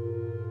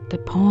 The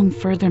poem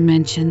further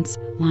mentions,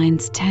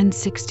 lines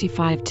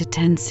 1065 to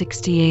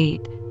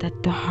 1068,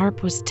 that the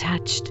harp was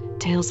touched,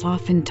 tales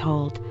often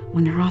told,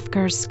 when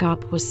Hrothgar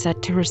Skop was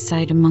set to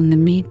recite among the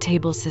mead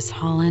tables as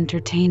hall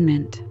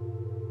entertainment.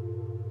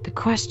 The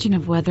question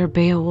of whether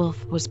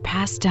Beowulf was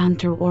passed down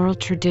through oral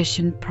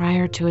tradition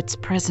prior to its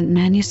present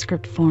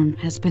manuscript form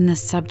has been the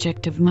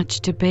subject of much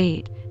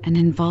debate and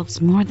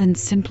involves more than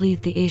simply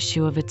the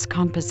issue of its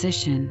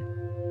composition.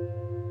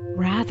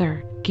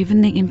 Rather,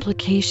 given the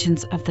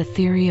implications of the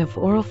theory of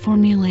oral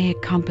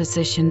formulaic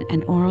composition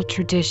and oral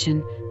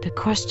tradition, the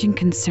question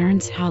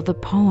concerns how the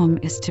poem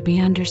is to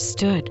be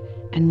understood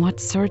and what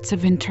sorts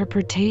of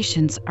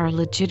interpretations are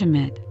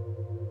legitimate.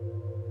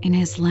 In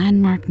his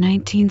landmark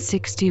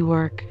 1960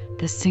 work,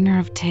 The Singer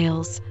of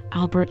Tales,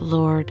 Albert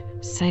Lord,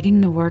 citing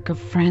the work of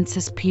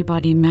Francis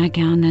Peabody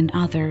Magoun and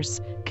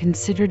others,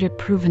 considered it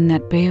proven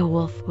that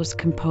Beowulf was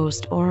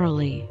composed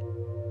orally.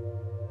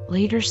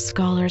 Later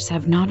scholars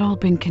have not all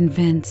been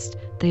convinced.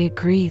 They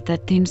agree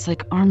that themes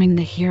like arming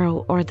the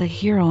hero or the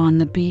hero on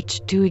the beach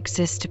do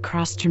exist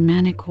across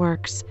Germanic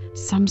works.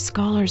 Some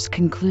scholars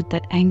conclude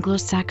that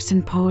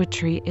Anglo-Saxon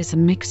poetry is a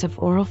mix of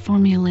oral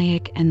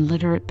formulaic and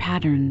literate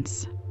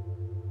patterns.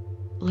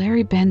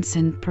 Larry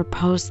Benson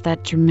proposed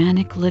that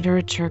Germanic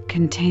literature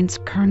contains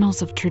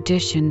kernels of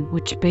tradition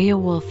which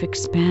Beowulf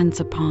expands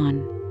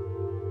upon.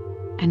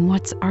 And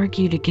Watts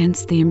argued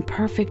against the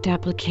imperfect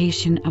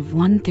application of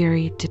one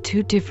theory to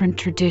two different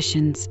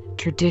traditions,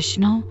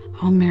 traditional,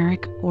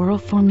 Homeric, oral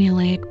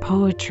formulaic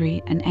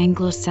poetry and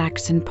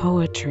Anglo-Saxon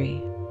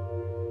poetry.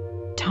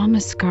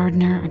 Thomas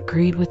Gardner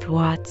agreed with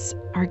Watts,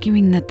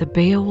 arguing that the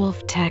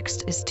Beowulf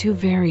text is too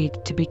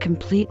varied to be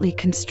completely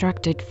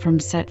constructed from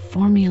set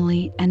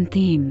formulae and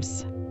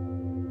themes.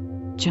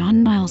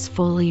 John Miles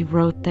Foley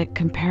wrote that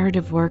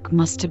comparative work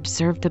must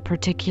observe the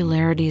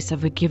particularities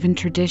of a given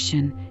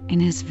tradition. In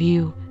his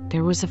view,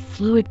 there was a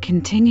fluid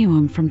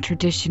continuum from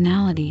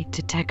traditionality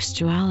to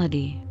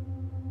textuality.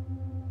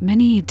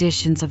 Many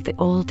editions of the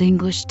Old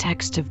English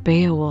text of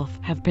Beowulf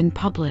have been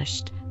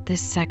published.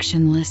 This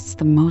section lists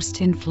the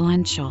most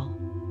influential.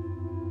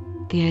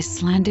 The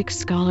Icelandic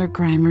scholar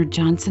Grimur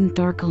Johnson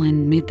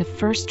Thorkelin made the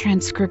first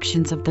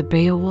transcriptions of the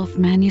Beowulf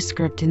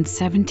manuscript in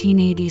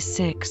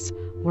 1786,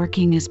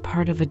 working as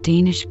part of a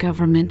Danish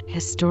government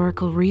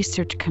historical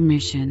research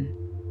commission.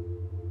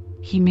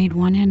 He made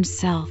one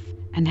himself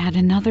and had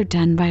another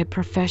done by a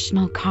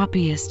professional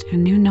copyist who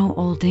knew no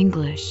Old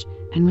English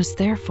and was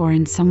therefore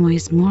in some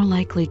ways more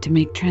likely to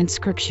make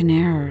transcription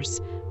errors,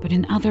 but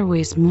in other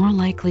ways more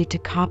likely to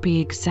copy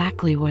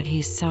exactly what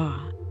he saw.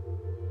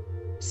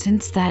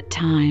 Since that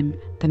time,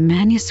 the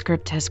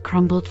manuscript has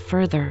crumbled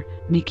further,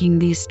 making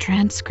these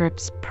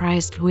transcripts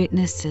prized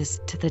witnesses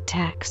to the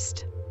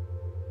text.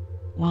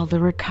 While the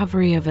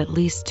recovery of at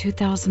least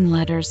 2,000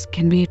 letters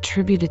can be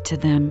attributed to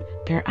them,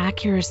 their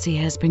accuracy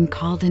has been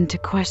called into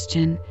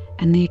question,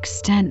 and the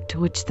extent to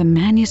which the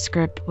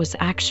manuscript was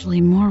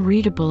actually more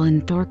readable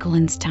in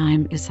Thorkelin's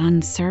time is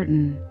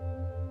uncertain.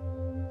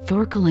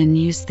 Thorkelin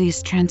used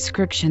these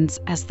transcriptions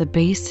as the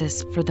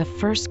basis for the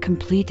first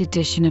complete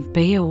edition of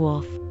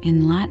Beowulf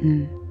in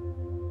Latin.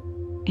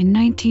 In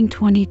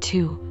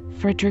 1922,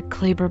 Frederick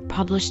Kleber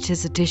published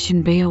his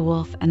edition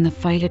Beowulf and the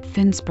Fight at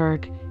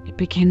Finnsburg. It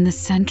became the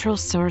central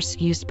source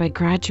used by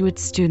graduate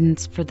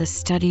students for the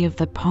study of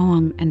the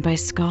poem and by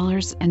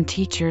scholars and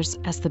teachers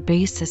as the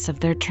basis of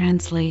their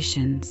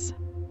translations.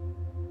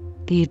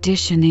 The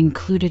edition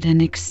included an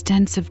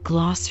extensive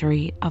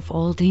glossary of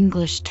Old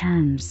English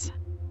terms.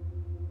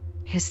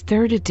 His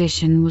third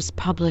edition was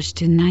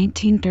published in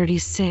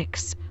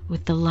 1936,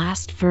 with the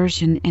last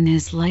version in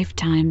his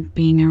lifetime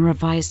being a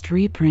revised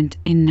reprint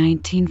in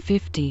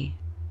 1950.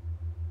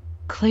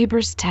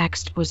 Kleber's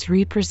text was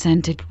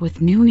represented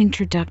with new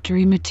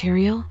introductory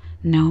material,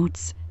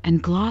 notes,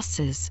 and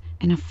glosses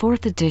in a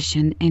fourth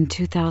edition in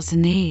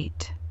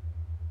 2008.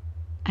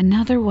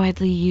 Another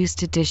widely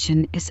used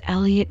edition is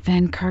Elliot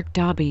van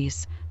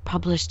Kirkdabe's,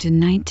 published in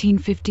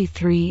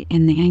 1953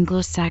 in the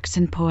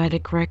Anglo-Saxon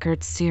Poetic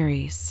Records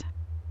series.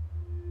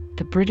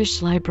 The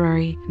British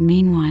Library,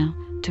 meanwhile,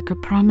 took a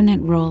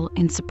prominent role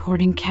in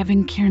supporting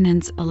Kevin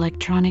Kiernan's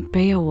electronic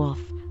Beowulf,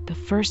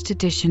 The first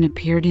edition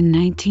appeared in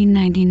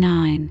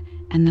 1999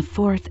 and the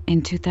fourth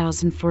in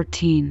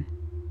 2014.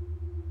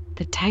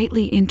 The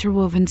tightly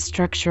interwoven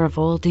structure of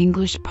Old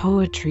English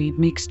poetry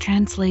makes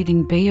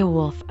translating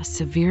Beowulf a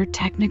severe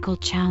technical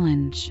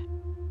challenge.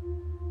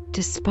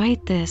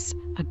 Despite this,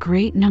 a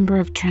great number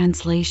of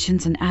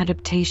translations and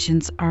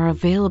adaptations are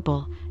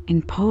available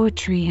in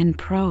poetry and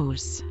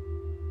prose.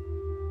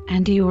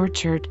 Andy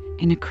Orchard,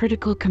 in a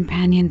critical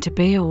companion to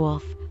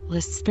Beowulf,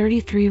 lists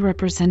 33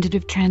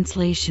 representative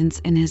translations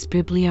in his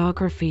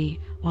bibliography,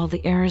 while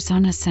the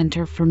Arizona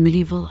Center for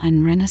Medieval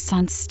and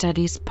Renaissance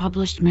Studies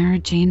published Mary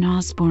Jane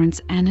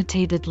Osborne's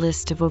annotated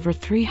list of over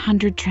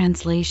 300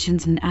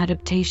 translations and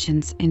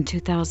adaptations in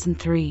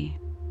 2003.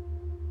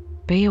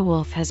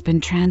 Beowulf has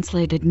been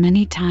translated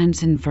many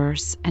times in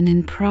verse and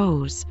in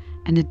prose,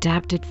 and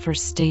adapted for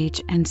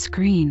stage and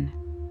screen.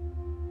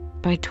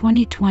 By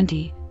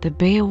 2020, the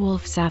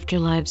Beowulf's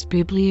Afterlives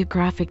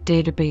bibliographic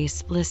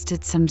database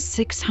listed some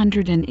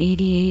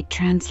 688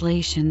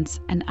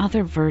 translations and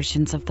other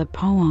versions of the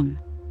poem.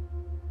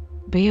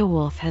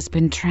 Beowulf has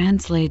been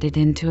translated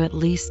into at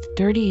least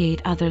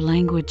 38 other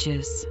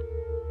languages.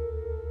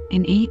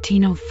 In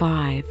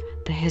 1805,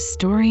 the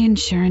historian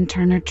Sharon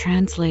Turner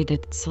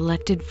translated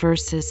selected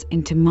verses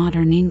into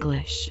modern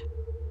English.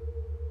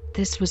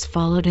 This was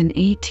followed in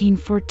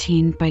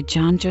 1814 by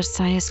John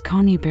Josias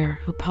Conybeare,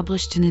 who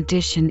published an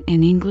edition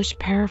in English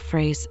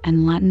paraphrase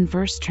and Latin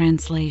verse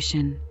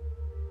translation.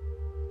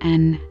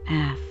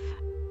 N.F.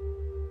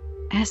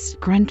 S.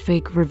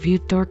 Grundtvig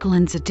reviewed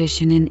Thorkeland's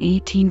edition in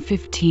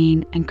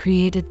 1815 and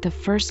created the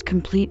first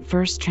complete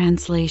verse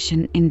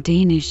translation in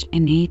Danish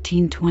in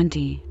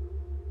 1820.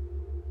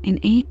 In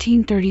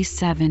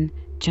 1837,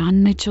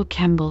 John Mitchell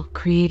Kemble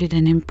created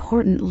an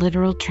important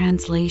literal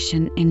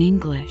translation in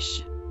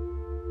English.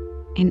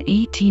 In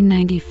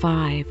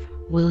 1895,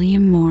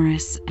 William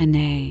Morris and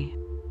A.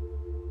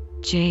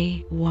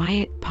 J.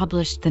 Wyatt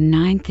published the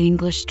 9th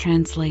English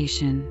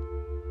translation.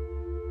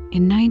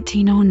 In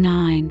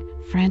 1909,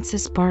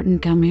 Francis Barton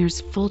Gummier's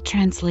full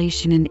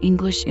translation in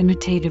English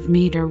imitative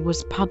meter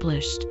was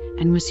published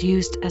and was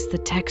used as the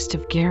text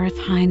of Gareth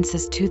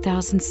Hines's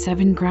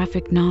 2007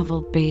 graphic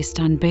novel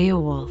based on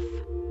Beowulf.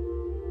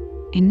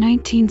 In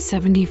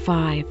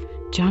 1975,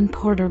 John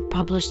Porter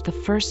published the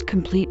first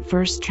complete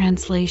verse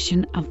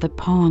translation of the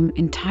poem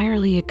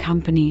entirely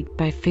accompanied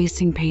by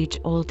facing page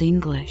Old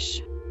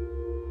English.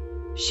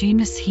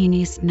 Seamus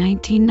Heaney's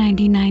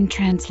 1999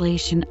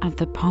 translation of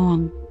the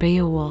poem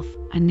Beowulf,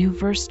 a new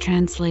verse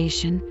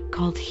translation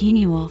called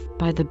Heaneywolf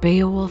by the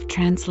Beowulf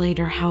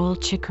translator Howell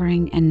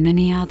Chickering and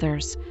many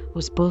others,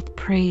 was both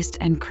praised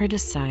and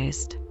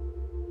criticized.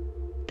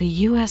 The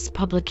U.S.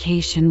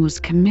 publication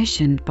was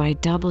commissioned by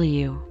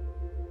W.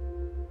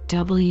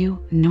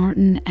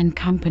 Norton and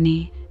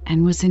Company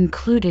and was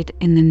included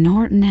in the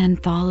Norton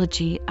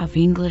Anthology of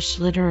English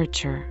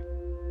Literature.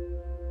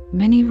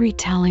 Many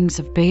retellings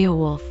of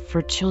Beowulf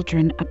for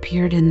children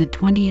appeared in the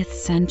 20th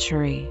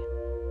century.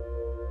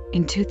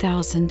 In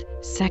 2000,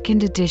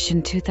 second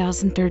edition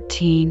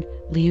 2013,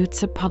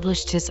 Liuzza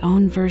published his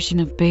own version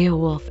of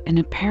Beowulf in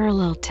a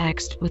parallel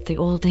text with the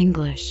Old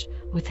English,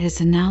 with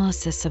his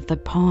analysis of the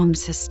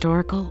poem's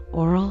historical,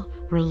 oral,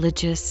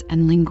 religious,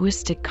 and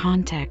linguistic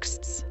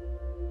contexts.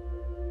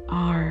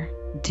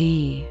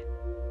 R.D.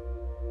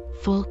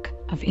 Fulk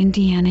of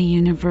Indiana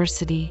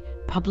University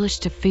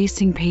published a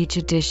facing page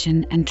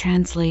edition and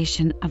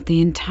translation of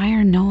the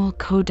entire Noel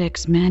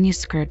Codex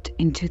manuscript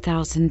in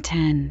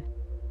 2010.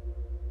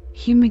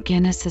 Hugh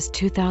McGuinness's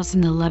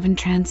 2011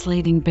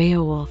 Translating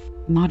Beowulf,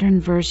 Modern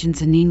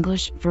Versions in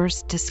English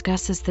verse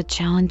discusses the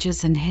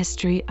challenges and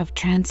history of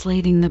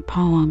translating the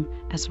poem,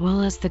 as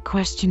well as the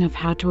question of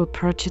how to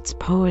approach its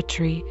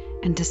poetry,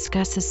 and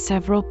discusses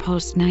several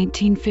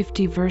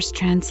post-1950 verse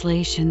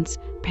translations,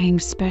 paying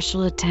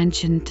special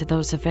attention to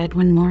those of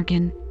Edwin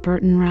Morgan,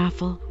 Burton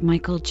Raffel,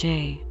 Michael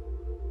J.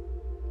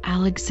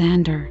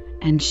 Alexander,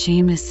 and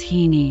Seamus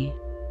Heaney.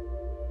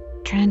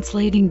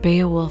 Translating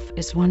Beowulf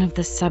is one of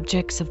the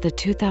subjects of the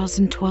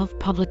 2012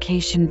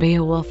 publication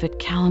Beowulf at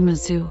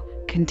Kalamazoo,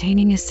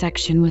 containing a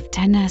section with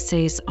 10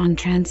 essays on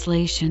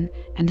translation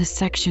and a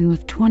section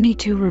with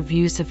 22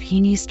 reviews of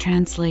Heaney's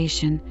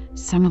translation,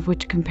 some of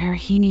which compare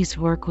Heaney's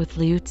work with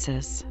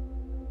Liuzza's.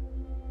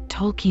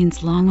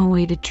 Tolkien's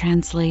long-awaited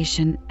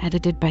translation,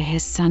 edited by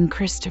his son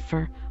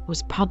Christopher,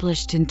 was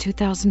published in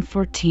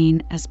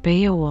 2014 as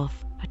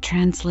Beowulf, a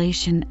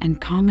translation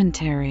and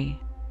commentary.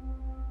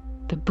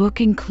 The book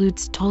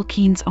includes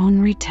Tolkien's own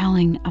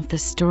retelling of the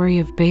story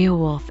of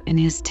Beowulf in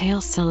his tale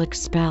Silic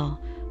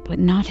Spell, but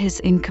not his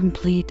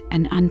incomplete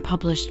and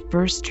unpublished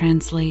verse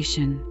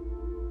translation.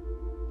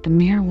 The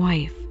Mere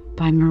Wife,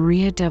 by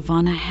Maria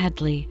Davana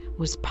Headley,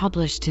 was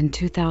published in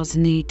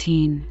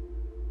 2018.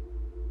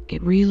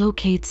 It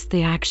relocates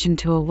the action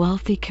to a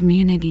wealthy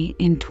community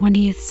in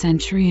 20th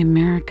century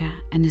America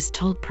and is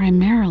told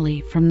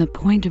primarily from the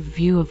point of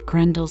view of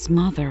Grendel's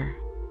mother.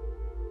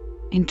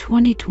 In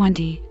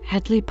 2020,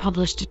 Headley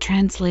published a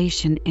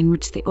translation in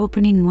which the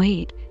opening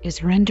weight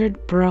is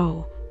rendered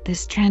bro,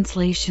 This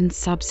translation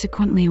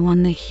subsequently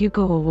won the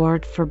Hugo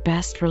Award for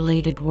Best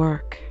Related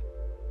Work.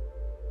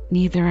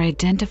 Neither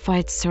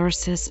identified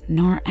sources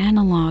nor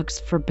analogues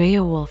for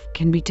Beowulf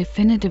can be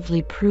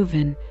definitively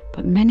proven,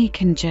 but many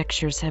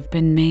conjectures have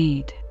been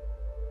made.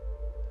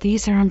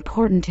 These are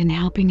important in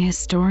helping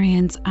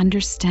historians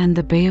understand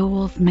the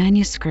Beowulf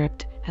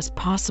manuscript, as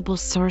possible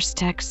source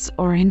texts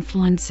or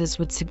influences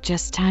would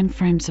suggest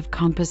timeframes of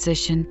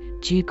composition,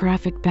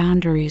 geographic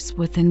boundaries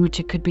within which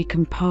it could be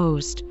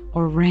composed,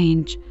 or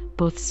range,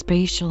 both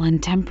spatial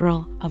and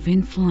temporal, of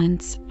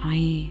influence,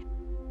 i.e.,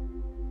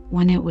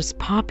 when it was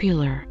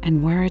popular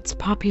and where its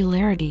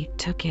popularity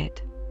took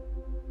it.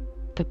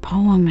 The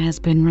poem has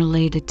been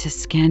related to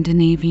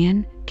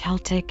Scandinavian,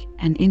 Celtic,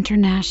 and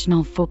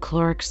international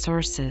folkloric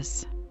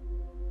sources.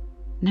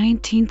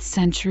 19th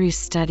century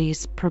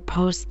studies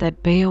proposed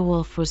that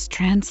Beowulf was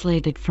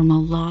translated from a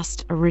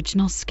lost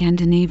original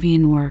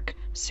Scandinavian work.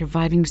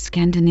 Surviving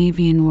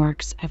Scandinavian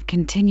works have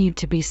continued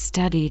to be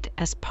studied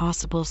as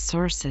possible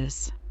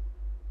sources.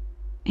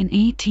 In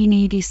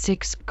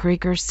 1886,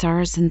 Gregor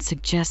Sarrazin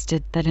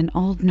suggested that an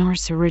Old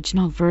Norse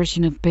original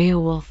version of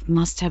Beowulf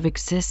must have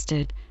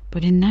existed,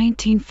 but in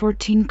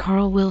 1914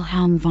 Carl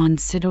Wilhelm von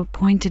Sydow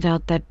pointed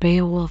out that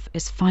Beowulf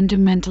is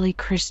fundamentally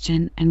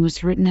Christian and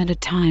was written at a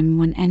time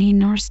when any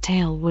Norse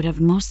tale would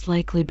have most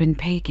likely been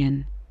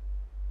pagan.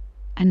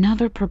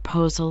 Another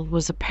proposal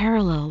was a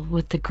parallel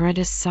with the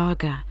Grettis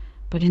saga,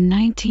 but in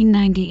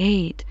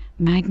 1998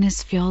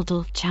 Magnus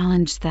Fjöldal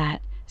challenged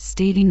that,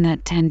 stating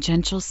that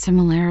tangential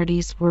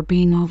similarities were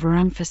being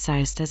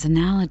overemphasized as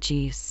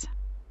analogies.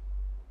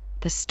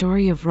 The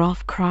story of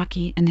Rolf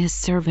Krake and his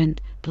servant,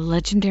 the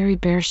legendary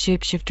bear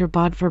shapeshifter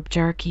Bodvar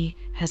Bjarki,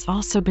 has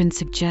also been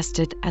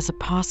suggested as a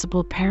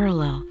possible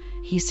parallel.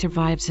 He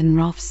survives in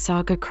Rolf's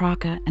Saga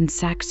Kraka and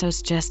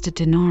Saxo's Gesta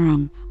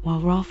Danorum,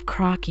 while Rolf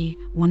Krake,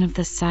 one of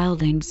the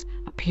Sildings,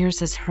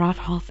 appears as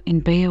Hrothulf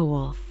in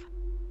Beowulf.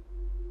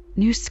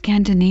 New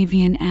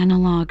Scandinavian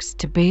analogues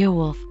to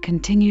Beowulf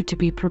continue to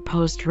be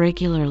proposed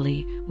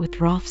regularly, with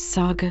Rolf's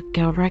Saga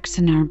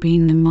Gaurexanar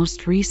being the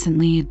most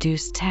recently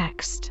adduced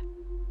text.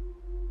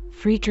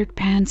 Friedrich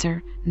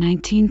Panzer,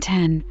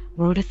 1910,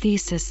 wrote a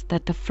thesis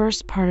that the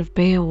first part of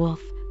Beowulf,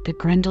 the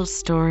Grendel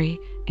story,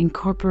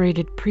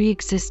 incorporated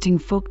pre-existing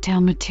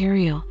folktale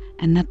material,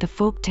 and that the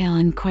folktale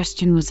in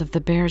question was of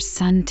the bear's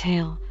son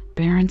tale,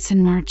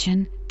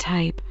 Berenson-Marchen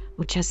type,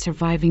 which has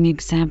surviving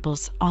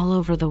examples all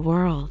over the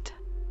world.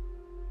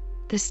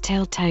 This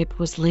tale type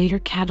was later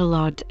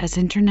catalogued as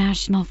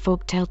International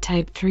Folktale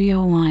Type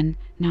 301,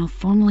 now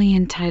formally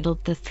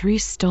entitled the Three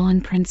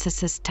Stolen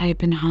Princesses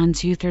type in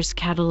Hans Uther's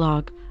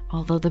catalogue,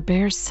 although the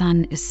bear's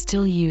son is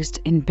still used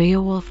in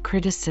Beowulf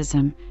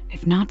criticism,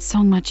 if not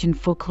so much in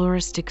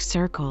folkloristic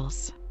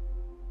circles.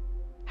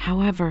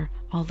 However,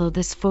 although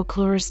this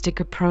folkloristic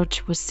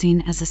approach was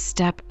seen as a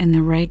step in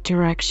the right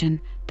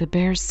direction, the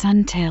bear's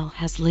son tale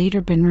has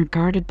later been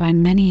regarded by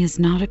many as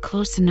not a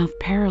close enough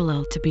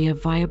parallel to be a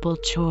viable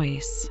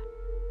choice.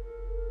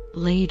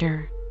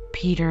 Later,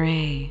 Peter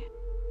A.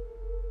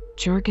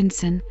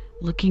 Jorgensen,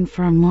 looking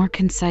for a more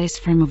concise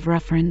frame of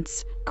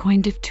reference,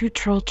 coined a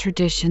two-troll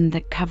tradition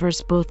that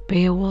covers both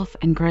Beowulf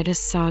and Grettis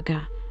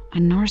saga, a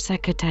Norse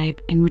archetype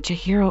in which a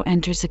hero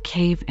enters a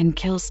cave and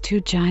kills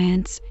two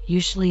giants,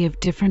 usually of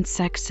different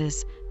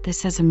sexes.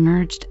 This has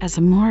emerged as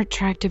a more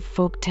attractive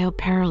folktale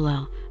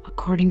parallel,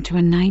 according to a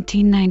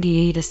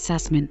 1998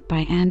 assessment by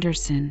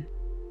Anderson.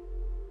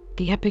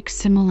 The epic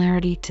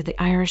similarity to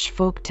the Irish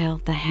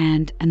folktale The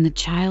Hand and the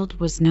Child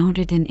was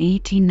noted in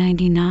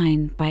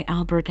 1899 by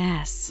Albert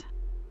S.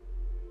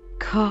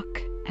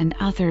 Cook and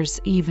others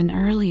even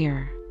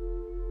earlier.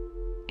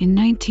 In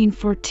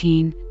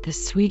 1914, the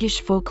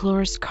Swedish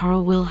folklorist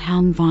Carl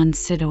Wilhelm von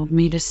Sydow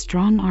made a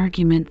strong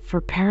argument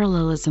for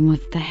parallelism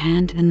with The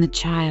Hand and the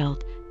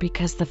Child,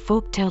 because the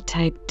folktale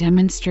type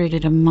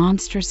demonstrated a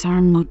monstrous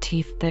arm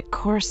motif that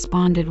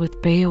corresponded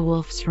with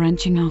Beowulf's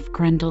wrenching off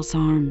Grendel's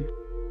arm.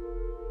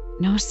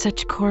 No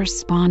such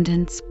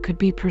correspondence could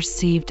be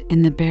perceived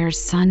in the bear's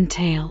son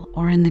tale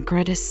or in the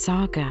Grettis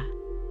saga.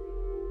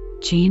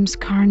 James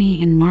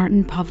Carney and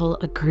Martin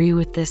Povell agree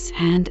with this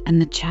Hand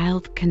and the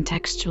Child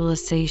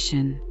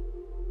contextualization.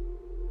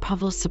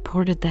 Povell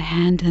supported the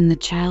Hand and the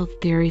Child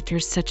theory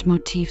through such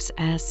motifs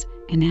as,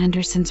 in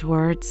Anderson's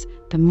words,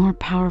 the more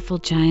powerful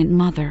giant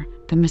mother,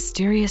 the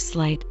mysterious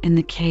light in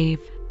the cave,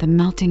 the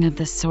melting of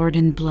the sword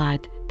in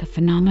blood, the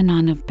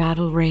phenomenon of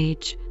battle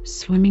rage,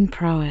 swimming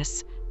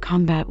prowess,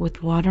 combat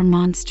with water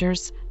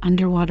monsters,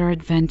 underwater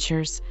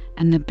adventures,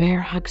 and the bear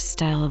hug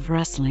style of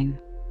wrestling.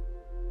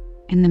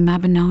 In the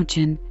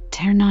Mabinogion,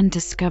 Ternon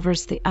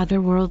discovers the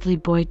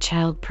otherworldly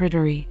boy-child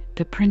Pryderi,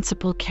 the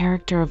principal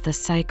character of the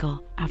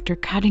cycle, after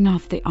cutting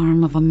off the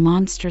arm of a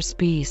monstrous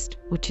beast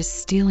which is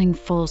stealing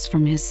foals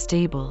from his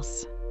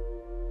stables.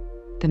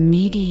 The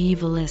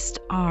medievalist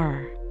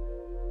R.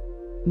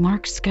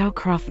 Mark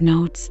Scowcroft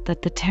notes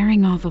that the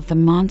tearing off of the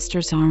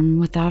monster's arm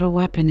without a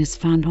weapon is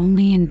found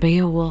only in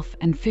Beowulf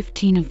and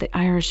 15 of the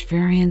Irish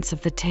variants of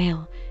the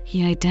tale.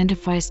 He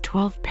identifies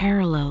 12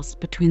 parallels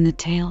between the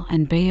tale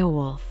and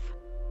Beowulf.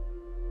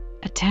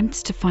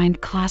 Attempts to find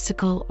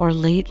classical or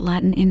late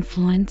Latin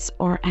influence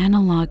or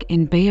analog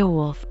in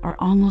Beowulf are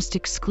almost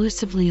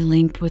exclusively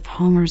linked with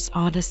Homer's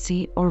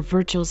Odyssey or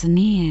Virgil's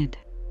Aeneid.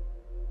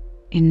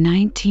 In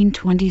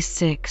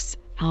 1926,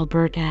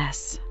 Albert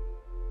S.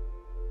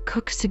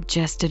 Cook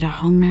suggested a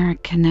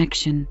Homeric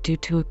connection due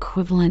to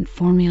equivalent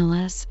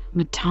formulas,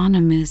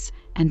 metonymies,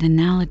 and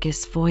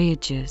analogous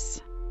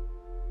voyages.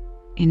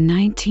 In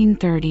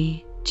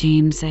 1930,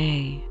 James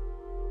A.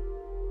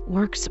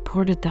 Work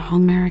supported the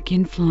Homeric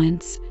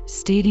influence,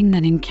 stating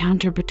that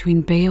encounter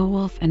between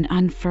Beowulf and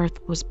Unferth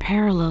was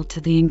parallel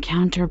to the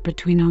encounter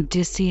between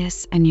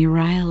Odysseus and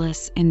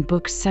Euryalus in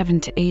Books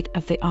 7 to 8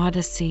 of the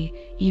Odyssey,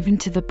 even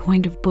to the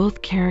point of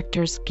both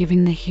characters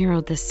giving the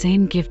hero the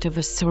same gift of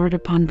a sword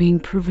upon being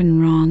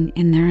proven wrong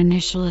in their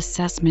initial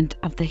assessment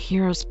of the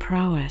hero's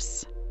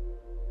prowess.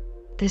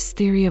 This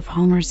theory of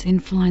Homer's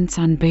influence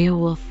on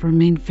Beowulf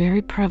remained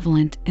very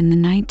prevalent in the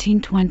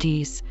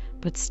 1920s,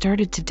 but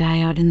started to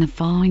die out in the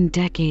following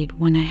decade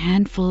when a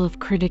handful of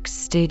critics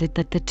stated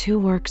that the two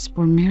works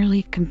were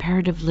merely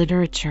comparative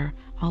literature.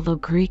 Although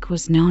Greek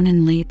was known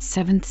in late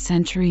 7th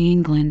century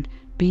England,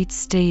 Bede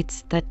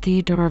states that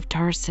Theodore of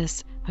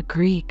Tarsus, a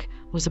Greek,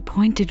 was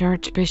appointed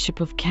Archbishop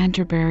of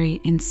Canterbury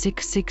in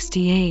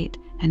 668,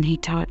 and he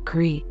taught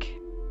Greek.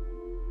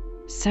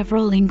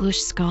 Several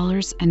English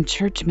scholars and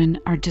churchmen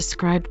are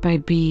described by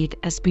Bede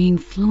as being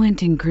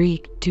fluent in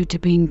Greek due to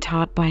being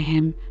taught by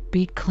him.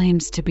 Bede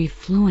claims to be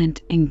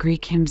fluent in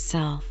Greek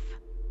himself.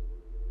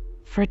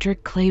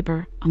 Frederick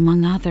Kleber,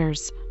 among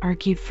others,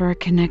 argued for a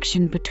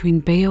connection between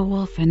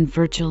Beowulf and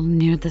Virgil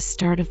near the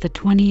start of the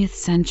 20th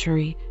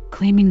century,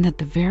 claiming that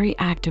the very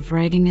act of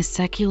writing a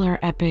secular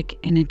epic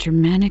in a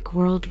Germanic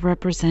world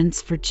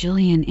represents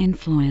Virgilian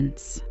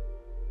influence.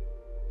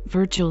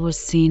 Virgil was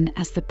seen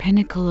as the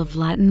pinnacle of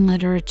Latin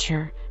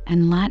literature,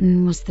 and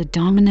Latin was the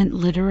dominant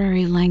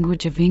literary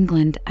language of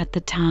England at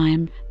the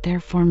time,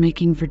 therefore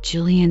making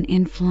Virgilian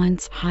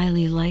influence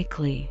highly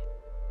likely.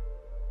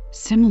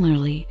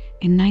 Similarly,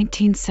 in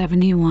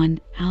 1971,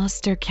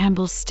 Alistair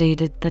Campbell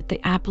stated that the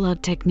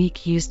applaud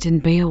technique used in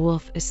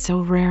Beowulf is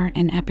so rare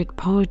in epic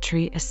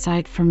poetry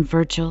aside from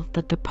Virgil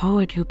that the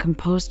poet who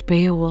composed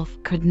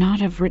Beowulf could not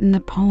have written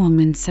the poem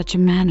in such a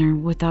manner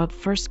without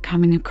first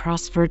coming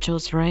across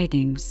Virgil's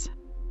writings.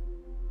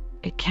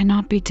 It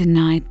cannot be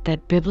denied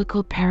that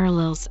biblical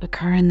parallels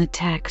occur in the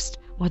text,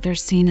 whether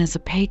seen as a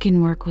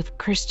pagan work with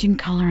Christian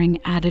coloring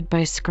added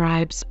by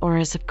scribes or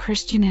as a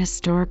Christian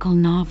historical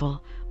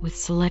novel, with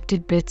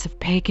selected bits of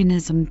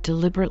paganism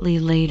deliberately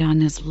laid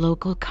on as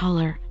local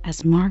color,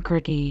 as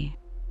Margaret E.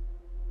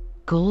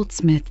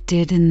 Goldsmith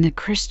did in the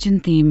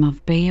Christian theme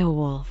of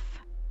Beowulf.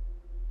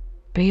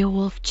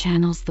 Beowulf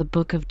channels the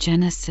Book of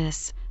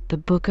Genesis, the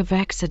Book of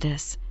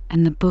Exodus,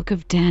 and the Book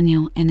of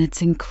Daniel in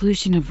its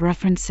inclusion of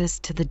references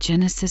to the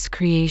Genesis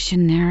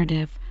creation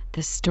narrative,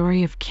 the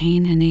story of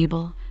Cain and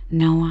Abel,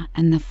 Noah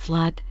and the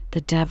flood,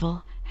 the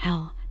devil,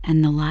 hell,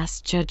 and the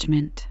Last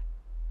Judgment.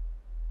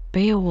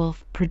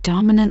 Beowulf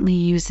predominantly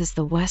uses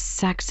the West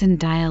Saxon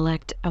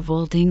dialect of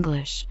Old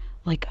English,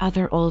 like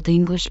other Old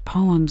English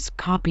poems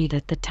copied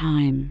at the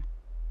time.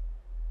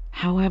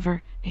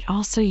 However, it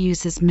also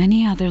uses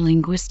many other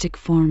linguistic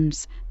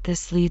forms.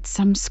 This leads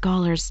some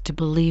scholars to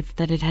believe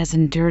that it has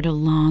endured a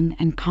long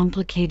and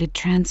complicated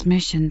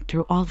transmission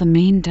through all the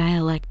main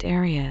dialect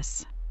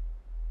areas.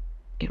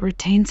 It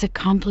retains a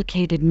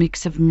complicated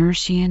mix of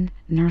Mercian,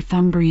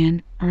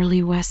 Northumbrian,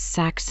 early West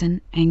Saxon,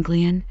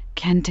 Anglian,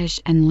 Kentish,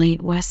 and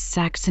late West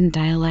Saxon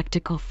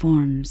dialectical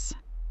forms.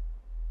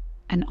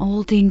 An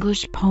Old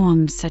English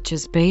poem such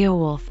as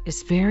Beowulf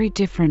is very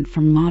different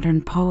from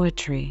modern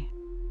poetry.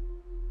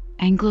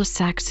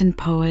 Anglo-Saxon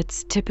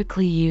poets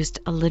typically used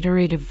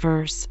alliterative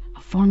verse,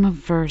 a form of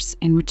verse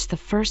in which the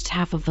first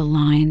half of the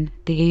line,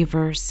 the A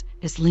verse,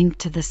 is linked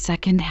to the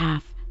second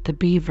half, the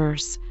B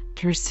verse,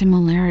 through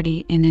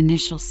similarity in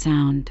initial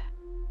sound.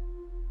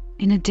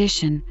 In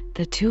addition,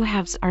 the two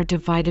halves are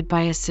divided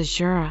by a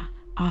caesura,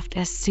 oft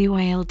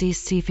scyld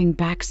sieving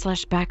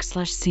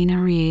 /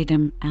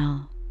 scenariatum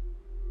l.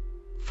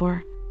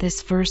 For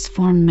this verse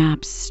form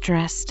maps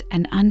stressed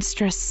and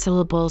unstressed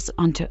syllables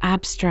onto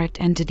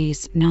abstract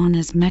entities known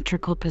as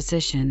metrical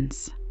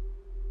positions.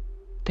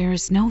 There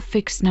is no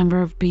fixed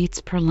number of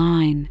beats per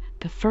line.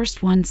 The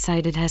first one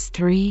cited has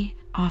 3,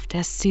 oft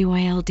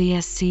scyld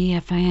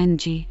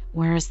scfing,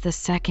 whereas the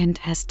second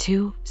has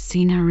 2,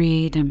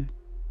 scenariatum.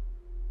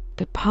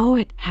 The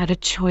poet had a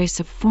choice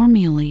of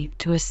formulae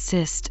to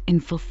assist in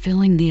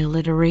fulfilling the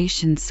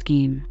alliteration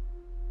scheme.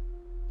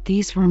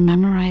 These were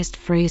memorized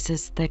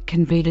phrases that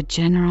conveyed a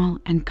general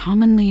and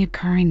commonly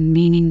occurring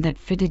meaning that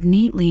fitted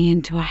neatly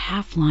into a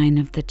half-line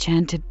of the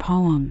chanted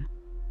poem.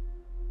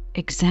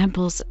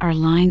 Examples are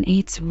line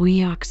 8's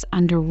Weox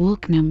under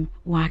Wulknum,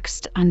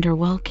 waxed under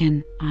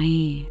Welkin,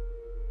 i.e.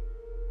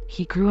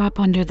 he grew up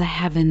under the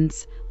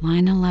heavens,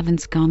 line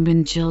 11's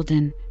Gombin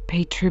Gildan,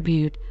 pay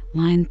tribute,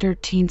 line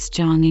 13's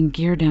Jong in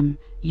Geardam,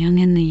 young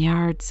in the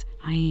yards,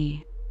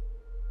 i.e.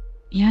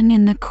 young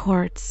in the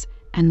courts,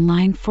 and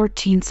line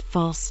 14's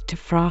false to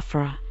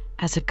Frafra,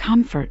 as a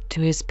comfort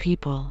to his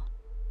people.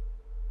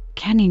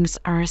 Kennings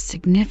are a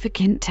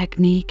significant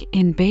technique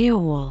in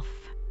Beowulf.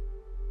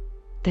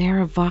 They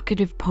are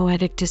evocative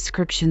poetic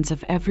descriptions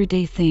of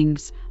everyday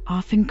things,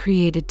 often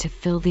created to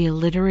fill the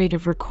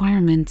alliterative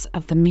requirements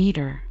of the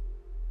meter.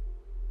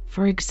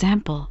 For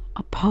example,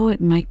 a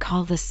poet might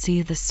call the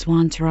sea the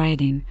swan's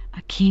riding,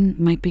 a king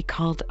might be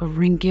called a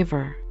ring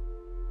giver.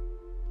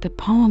 The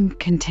poem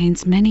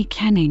contains many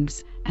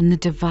kennings, and the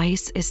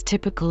device is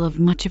typical of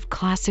much of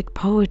classic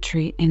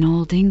poetry in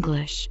Old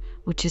English,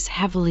 which is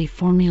heavily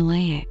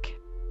formulaic.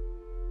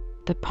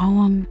 The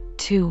poem,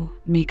 too,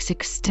 makes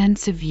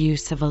extensive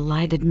use of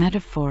elided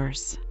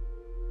metaphors.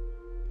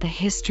 The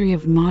history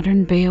of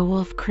modern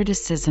Beowulf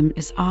criticism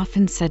is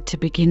often said to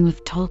begin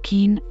with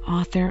Tolkien,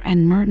 author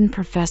and Merton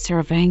Professor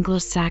of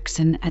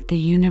Anglo-Saxon at the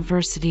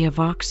University of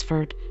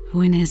Oxford,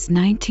 who in his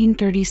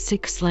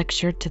 1936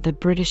 lecture to the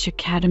British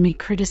Academy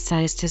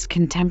criticized his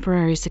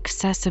contemporaries'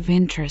 excessive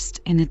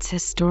interest in its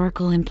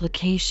historical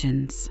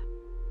implications.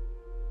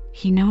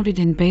 He noted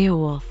in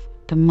Beowulf,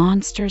 the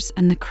monsters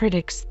and the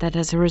critics that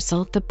as a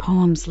result the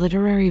poem's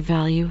literary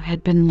value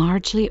had been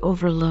largely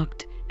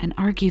overlooked, and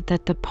argued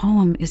that the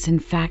poem is in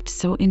fact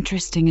so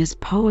interesting as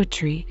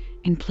poetry,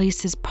 in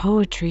places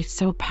poetry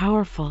so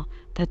powerful,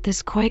 that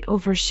this quite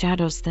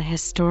overshadows the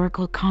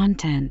historical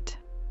content.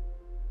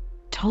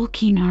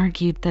 Tolkien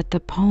argued that the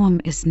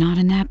poem is not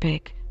an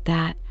epic,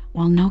 that,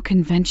 while no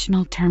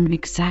conventional term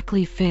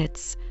exactly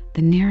fits,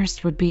 the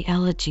nearest would be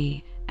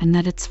elegy, and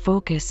that its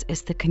focus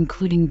is the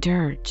concluding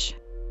dirge.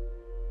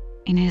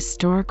 In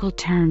historical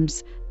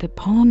terms, the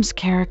poem's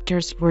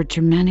characters were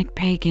Germanic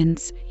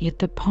pagans, yet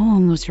the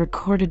poem was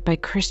recorded by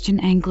Christian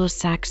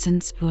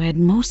Anglo-Saxons who had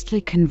mostly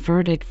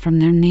converted from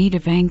their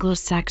native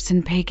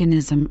Anglo-Saxon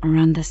paganism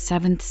around the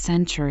 7th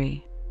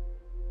century.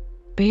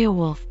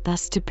 Beowulf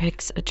thus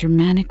depicts a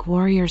Germanic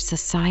warrior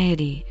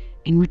society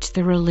in which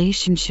the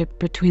relationship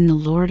between the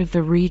lord of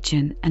the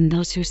region and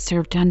those who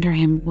served under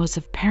him was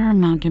of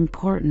paramount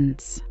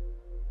importance.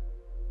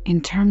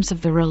 In terms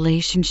of the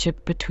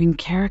relationship between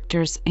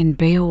characters in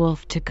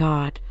Beowulf to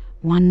God,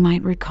 one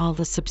might recall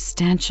the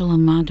substantial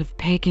amount of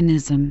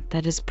paganism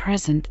that is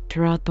present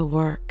throughout the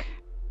work.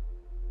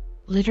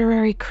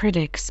 Literary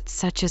critics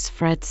such as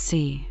Fred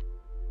C.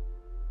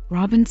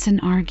 Robinson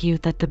argue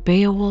that the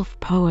Beowulf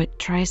poet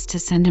tries to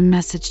send a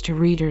message to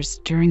readers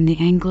during the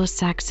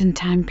Anglo-Saxon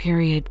time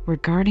period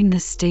regarding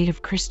the state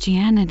of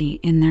Christianity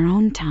in their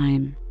own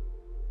time.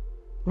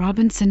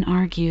 Robinson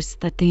argues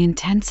that the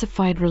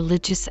intensified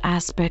religious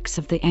aspects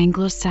of the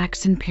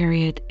Anglo-Saxon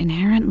period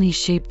inherently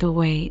shape the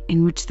way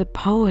in which the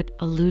poet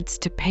alludes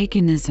to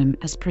paganism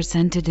as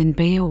presented in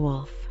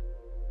Beowulf.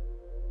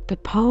 The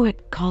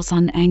poet calls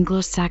on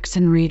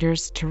Anglo-Saxon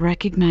readers to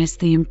recognize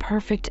the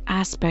imperfect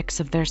aspects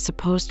of their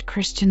supposed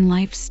Christian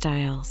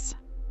lifestyles.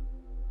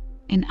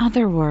 In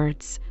other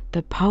words,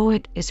 the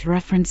poet is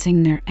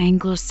referencing their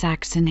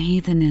Anglo-Saxon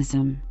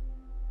heathenism.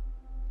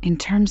 In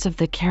terms of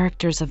the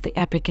characters of the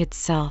epic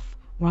itself,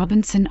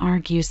 Robinson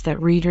argues that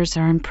readers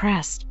are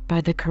impressed by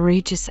the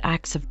courageous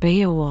acts of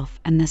Beowulf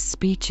and the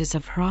speeches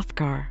of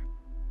Hrothgar.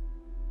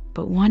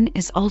 But one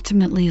is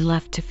ultimately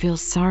left to feel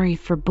sorry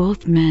for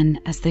both men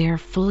as they are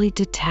fully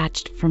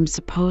detached from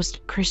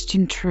supposed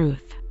Christian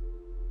truth.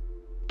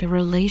 The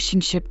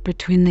relationship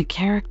between the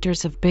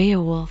characters of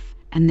Beowulf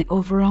and the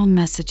overall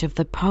message of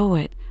the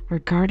poet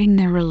regarding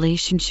their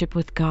relationship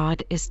with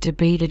God is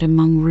debated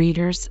among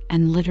readers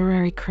and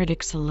literary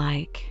critics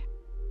alike.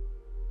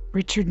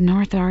 Richard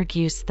North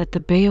argues that the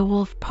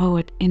Beowulf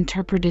poet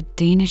interpreted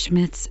Danish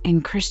myths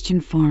in Christian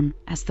form,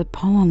 as the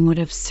poem would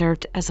have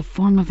served as a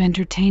form of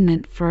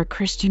entertainment for a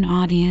Christian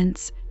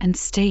audience, and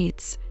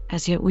states,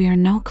 as yet we are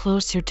no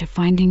closer to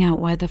finding out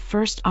why the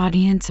first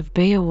audience of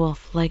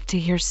Beowulf liked to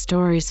hear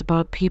stories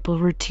about people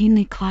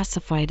routinely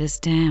classified as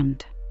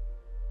damned.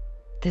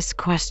 This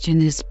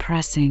question is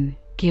pressing,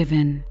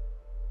 given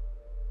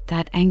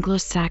that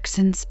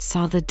Anglo-Saxons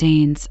saw the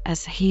Danes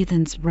as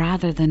heathens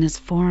rather than as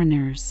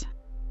foreigners.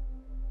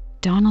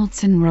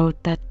 Donaldson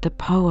wrote that the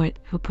poet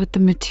who put the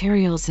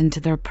materials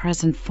into their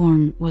present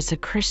form was a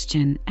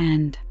Christian,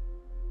 and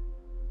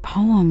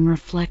poem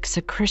reflects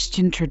a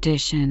Christian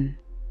tradition.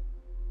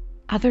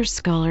 Other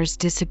scholars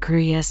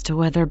disagree as to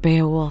whether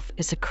Beowulf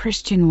is a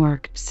Christian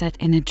work set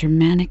in a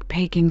Germanic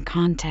pagan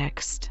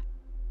context.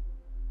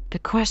 The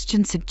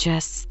question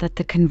suggests that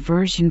the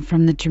conversion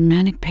from the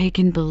Germanic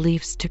pagan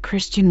beliefs to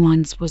Christian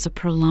ones was a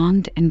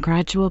prolonged and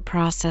gradual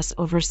process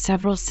over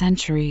several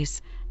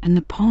centuries, and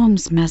the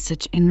poem's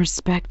message in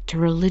respect to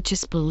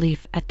religious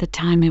belief at the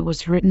time it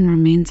was written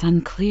remains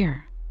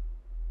unclear.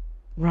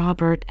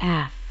 Robert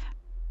F.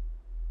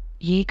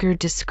 Yeager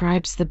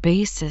describes the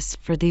basis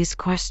for these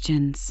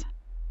questions.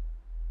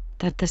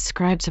 That the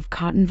scribes of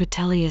Cotton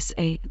Vitellius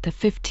A. the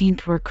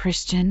 15th were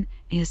Christian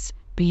is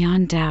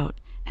beyond doubt,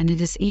 and it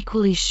is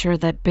equally sure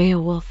that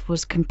Beowulf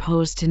was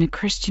composed in a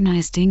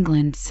Christianized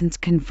England, since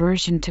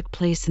conversion took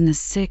place in the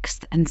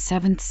 6th and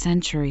 7th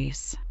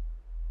centuries.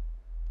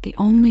 The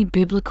only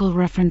biblical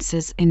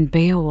references in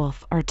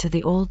Beowulf are to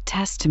the Old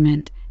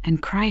Testament,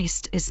 and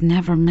Christ is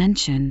never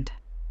mentioned.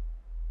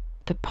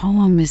 The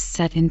poem is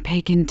set in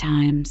pagan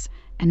times,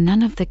 and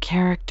none of the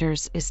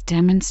characters is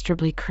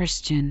demonstrably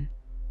Christian.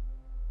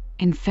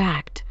 In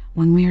fact,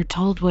 when we are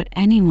told what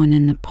anyone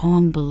in the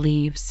poem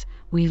believes,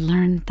 we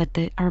learn that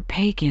they are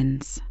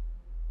pagans.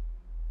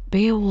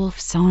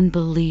 Beowulf's own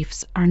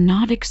beliefs are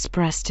not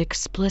expressed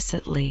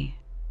explicitly.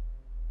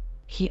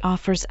 He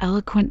offers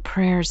eloquent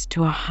prayers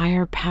to a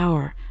higher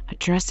power,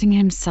 addressing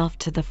himself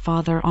to the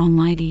Father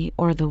Almighty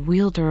or the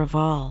wielder of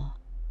all.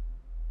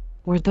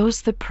 Were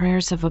those the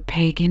prayers of a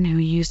pagan who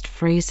used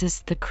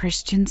phrases the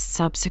Christians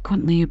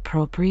subsequently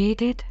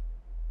appropriated?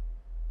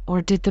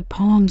 Or did the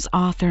poem's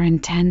author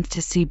intend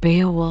to see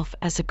Beowulf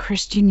as a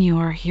Christian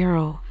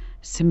hero,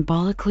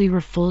 symbolically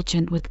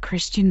refulgent with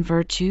Christian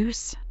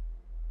virtues?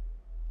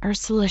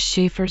 Ursula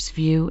Schaefer's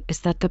view is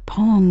that the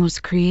poem was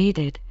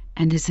created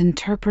and is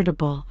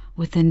interpretable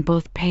within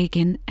both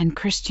pagan and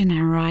Christian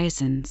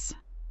horizons.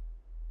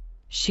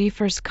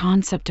 Schaefer's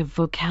concept of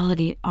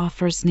vocality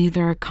offers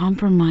neither a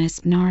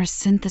compromise nor a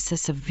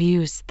synthesis of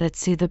views that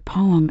see the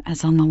poem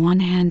as on the one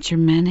hand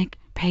Germanic,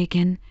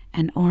 pagan,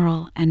 and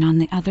oral, and on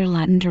the other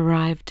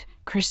Latin-derived,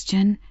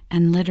 Christian,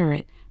 and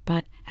literate,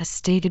 but, as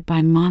stated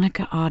by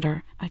Monica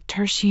Otter, a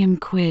tertium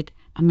quid,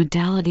 a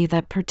modality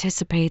that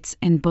participates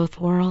in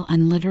both oral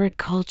and literate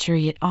culture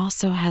yet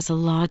also has a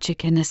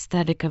logic and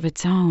aesthetic of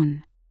its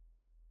own.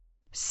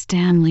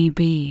 Stanley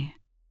B.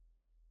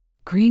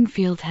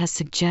 Greenfield has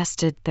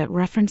suggested that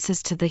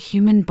references to the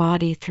human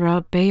body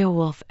throughout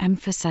Beowulf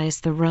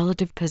emphasize the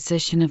relative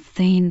position of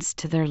thanes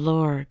to their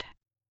lord.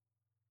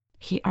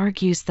 He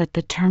argues that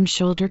the term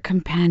shoulder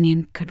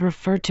companion could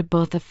refer to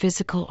both a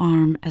physical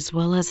arm as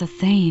well as a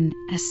thane,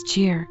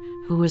 Astyr,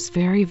 who was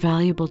very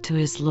valuable to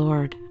his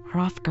lord,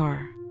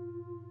 Hrothgar.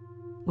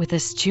 With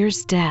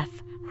Astyr's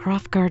death,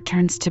 Hrothgar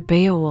turns to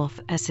Beowulf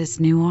as his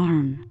new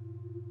arm.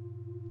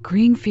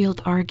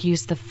 Greenfield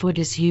argues the foot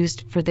is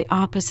used for the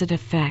opposite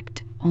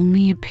effect,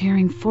 only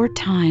appearing 4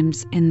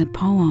 times in the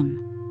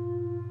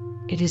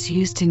poem. It is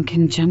used in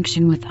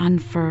conjunction with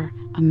Unfer,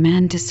 a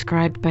man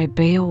described by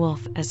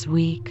Beowulf as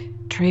weak,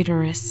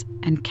 traitorous,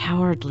 and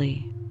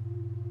cowardly.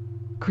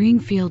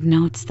 Greenfield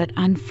notes that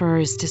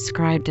Unfer is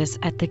described as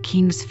at the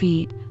king's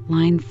feet,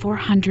 line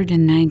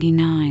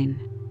 499.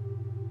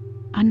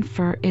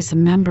 Unfer is a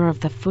member of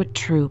the foot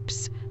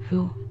troops,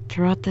 who,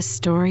 throughout the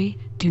story,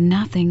 do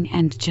nothing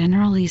and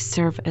generally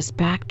serve as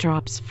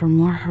backdrops for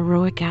more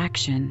heroic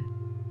action.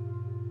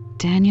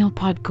 Daniel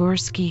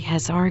Podgorski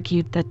has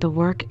argued that the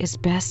work is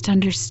best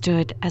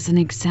understood as an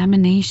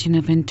examination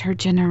of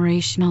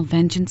intergenerational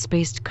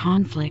vengeance-based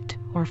conflict,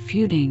 or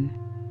feuding.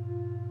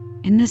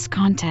 In this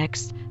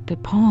context, the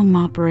poem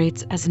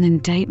operates as an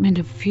indictment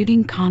of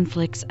feuding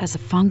conflicts as a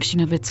function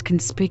of its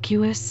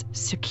conspicuous,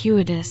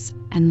 circuitous,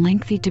 and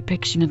lengthy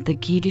depiction of the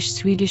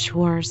Geatish-Swedish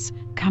wars,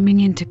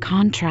 coming into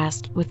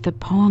contrast with the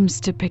poem's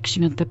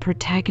depiction of the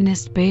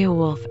protagonist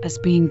Beowulf as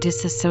being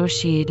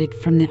disassociated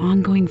from the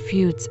ongoing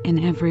feuds in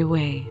every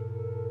way.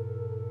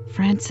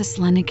 Francis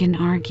Lenigan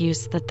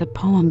argues that the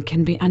poem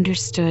can be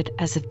understood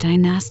as a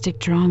dynastic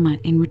drama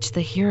in which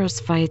the hero's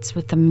fights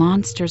with the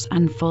monsters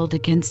unfold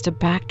against a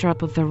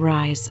backdrop of the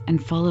rise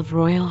and fall of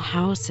royal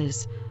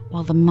houses,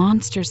 while the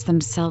monsters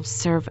themselves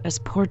serve as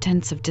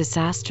portents of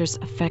disasters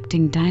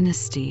affecting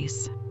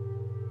dynasties.